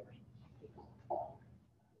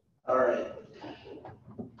 All right.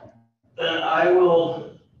 Then I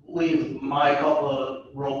will leave my couple of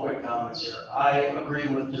real quick comments here. I agree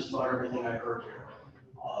with just about everything I heard here.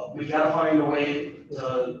 We've got to find a way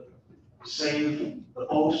to save the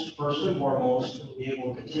post first and foremost, be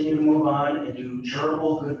able to continue to move on and do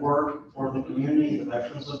charitable good work for the community, the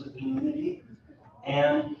veterans of the community.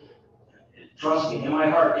 And trust me, in my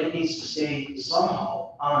heart, it needs to stay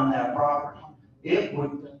somehow on that property. It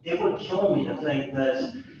would kill me to think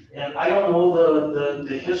that, and I don't know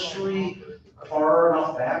the history far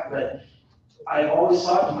enough back, but I've always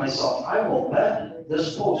thought to myself, I will bet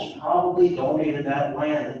this post probably donated that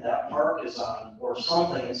land that park is on or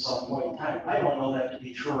something at some point in time. I don't know that to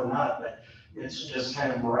be true or not, but it's just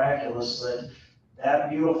kind of miraculous that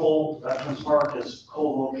that beautiful Veterans Park is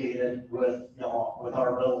co-located with, with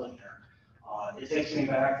our building there. It takes me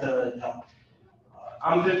back to,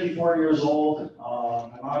 I'm 54 years old.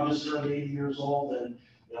 My mom just turned 80 years old, and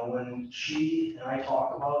when she and I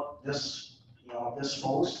talk about this, this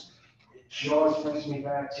post, she always brings me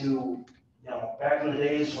back to, back in the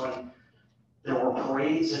days when there were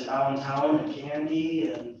parades in downtown and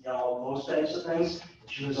candy and those types of things.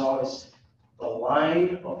 She was always the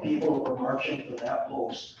line of people that were marching for that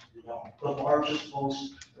post, the largest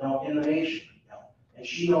post, in the nation. And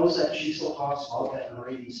she knows that. She still talks about that in her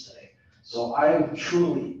 80s today. So I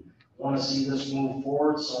truly want to see this move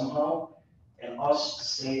forward somehow. and us to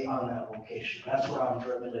stay on that location. That's what I'm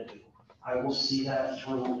driven to do. I will see that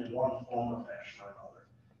through in one form or fashion or another.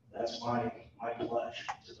 That's my pledge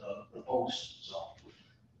to the folks, so.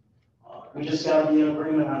 We just gotta be in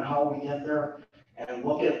agreement on how we get there and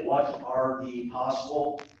look at what are the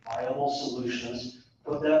possible viable solutions.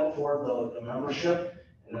 Put that before the membership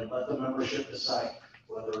and then let the membership decide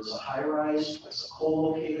whether it's a high rise, it's a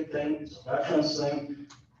co-located thing, it's a veterans thing.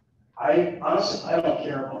 I honestly don't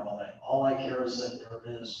care about all that. All I care is that there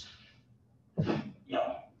is,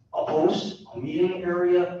 a post, a meeting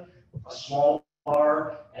area, a small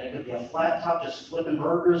bar, and it could be a flat top just flipping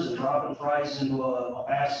burgers and dropping fries into a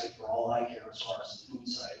basket for all I care as far as the food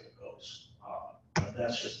side of it goes. But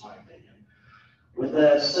that's just my opinion. With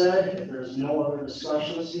that said, if there's no other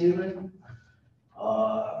discussion this evening,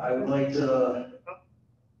 I would like to,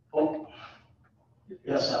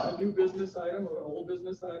 yes, Al. A new business item or an old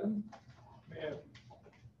business item? Man,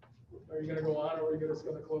 are you gonna go on or are you just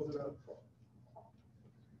gonna close it up?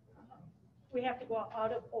 We have to go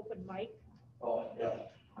out of open mic. Oh, yeah.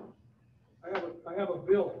 I have a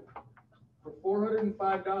bill for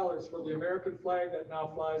 $405 for the American flag that now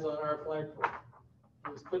flies on our flagpole.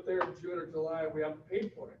 It was put there in June or July, we haven't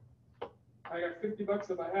paid for it. I got $50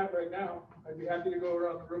 in my hat right now. I'd be happy to go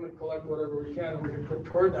around the room and collect whatever we can, and we can put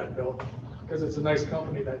toward that bill, because it's a nice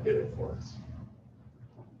company that did it for us.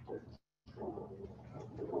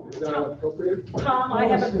 Is that appropriate? Tom, I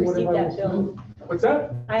haven't received that bill. What's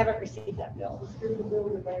that? I haven't received that bill.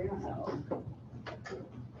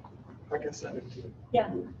 I can send it to you.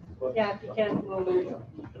 Yeah, if you can.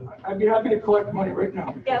 I'd be happy to collect money right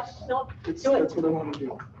now. Yeah, no, It's- do it. That's what I want to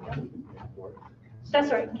do.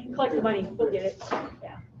 That's right, collect the money, we'll get it,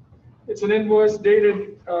 yeah. It's an invoice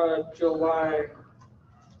dated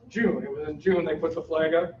June. It was in June, they put the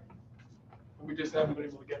flag up. And we just haven't been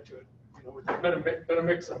able to get to it. You know, it's been a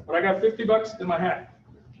mix-up. But I got $50 in my hat.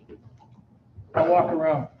 I walk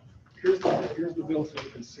around. Here's the bill so you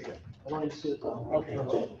can see it. I want you to see it though. Okay.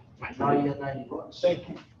 Now you get $90. Thank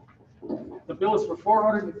you. The bill is for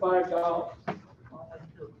 $405.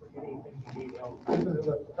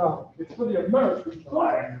 It's for the American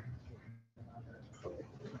flag.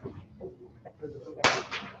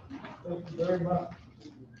 Thank you very much.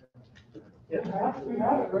 We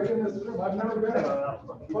have it right in this room. I've never been a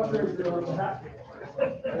fundraiser on the hat.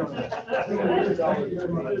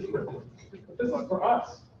 This is for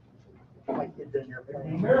us.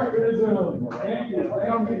 Americanism. Thank you.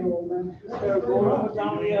 Thank you. Going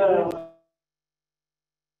down the aisle.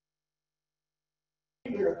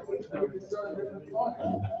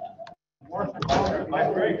 All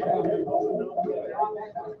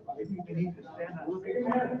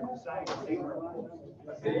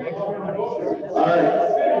right.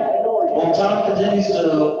 Well, Tom continues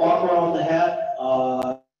to walk around with the hat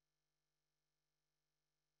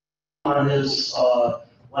on his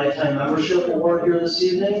lifetime membership award here this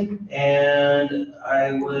evening, and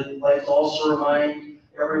I would like to also remind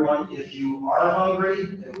everyone, if you are hungry,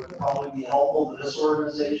 it would probably be helpful to this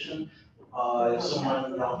organization if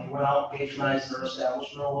someone, if you went out and patronized their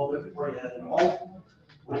establishment a little bit before you headed home.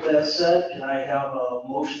 With that said, can I have a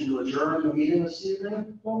motion to adjourn the meeting this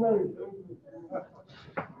evening?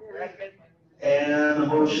 And the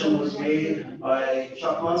motion was made by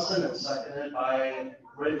Chuck Munson and seconded by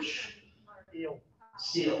Rich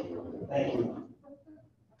Steele. Thank you.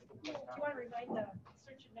 Do you want to remind the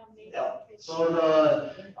search and nomination? Yeah. So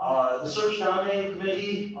the search nominating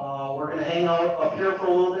committee, we're gonna hang out up here for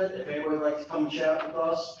a little bit. If anybody would like to come chat with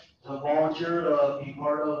us, to volunteer to be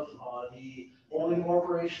part of the holding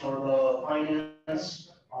corporation or the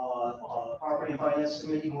finance, property and finance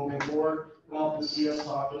committee moving forward, come up and see us,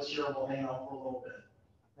 talk to us here, we'll hang out for a little bit.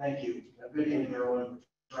 Thank you. Have a good evening, everyone.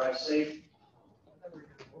 Drive safe.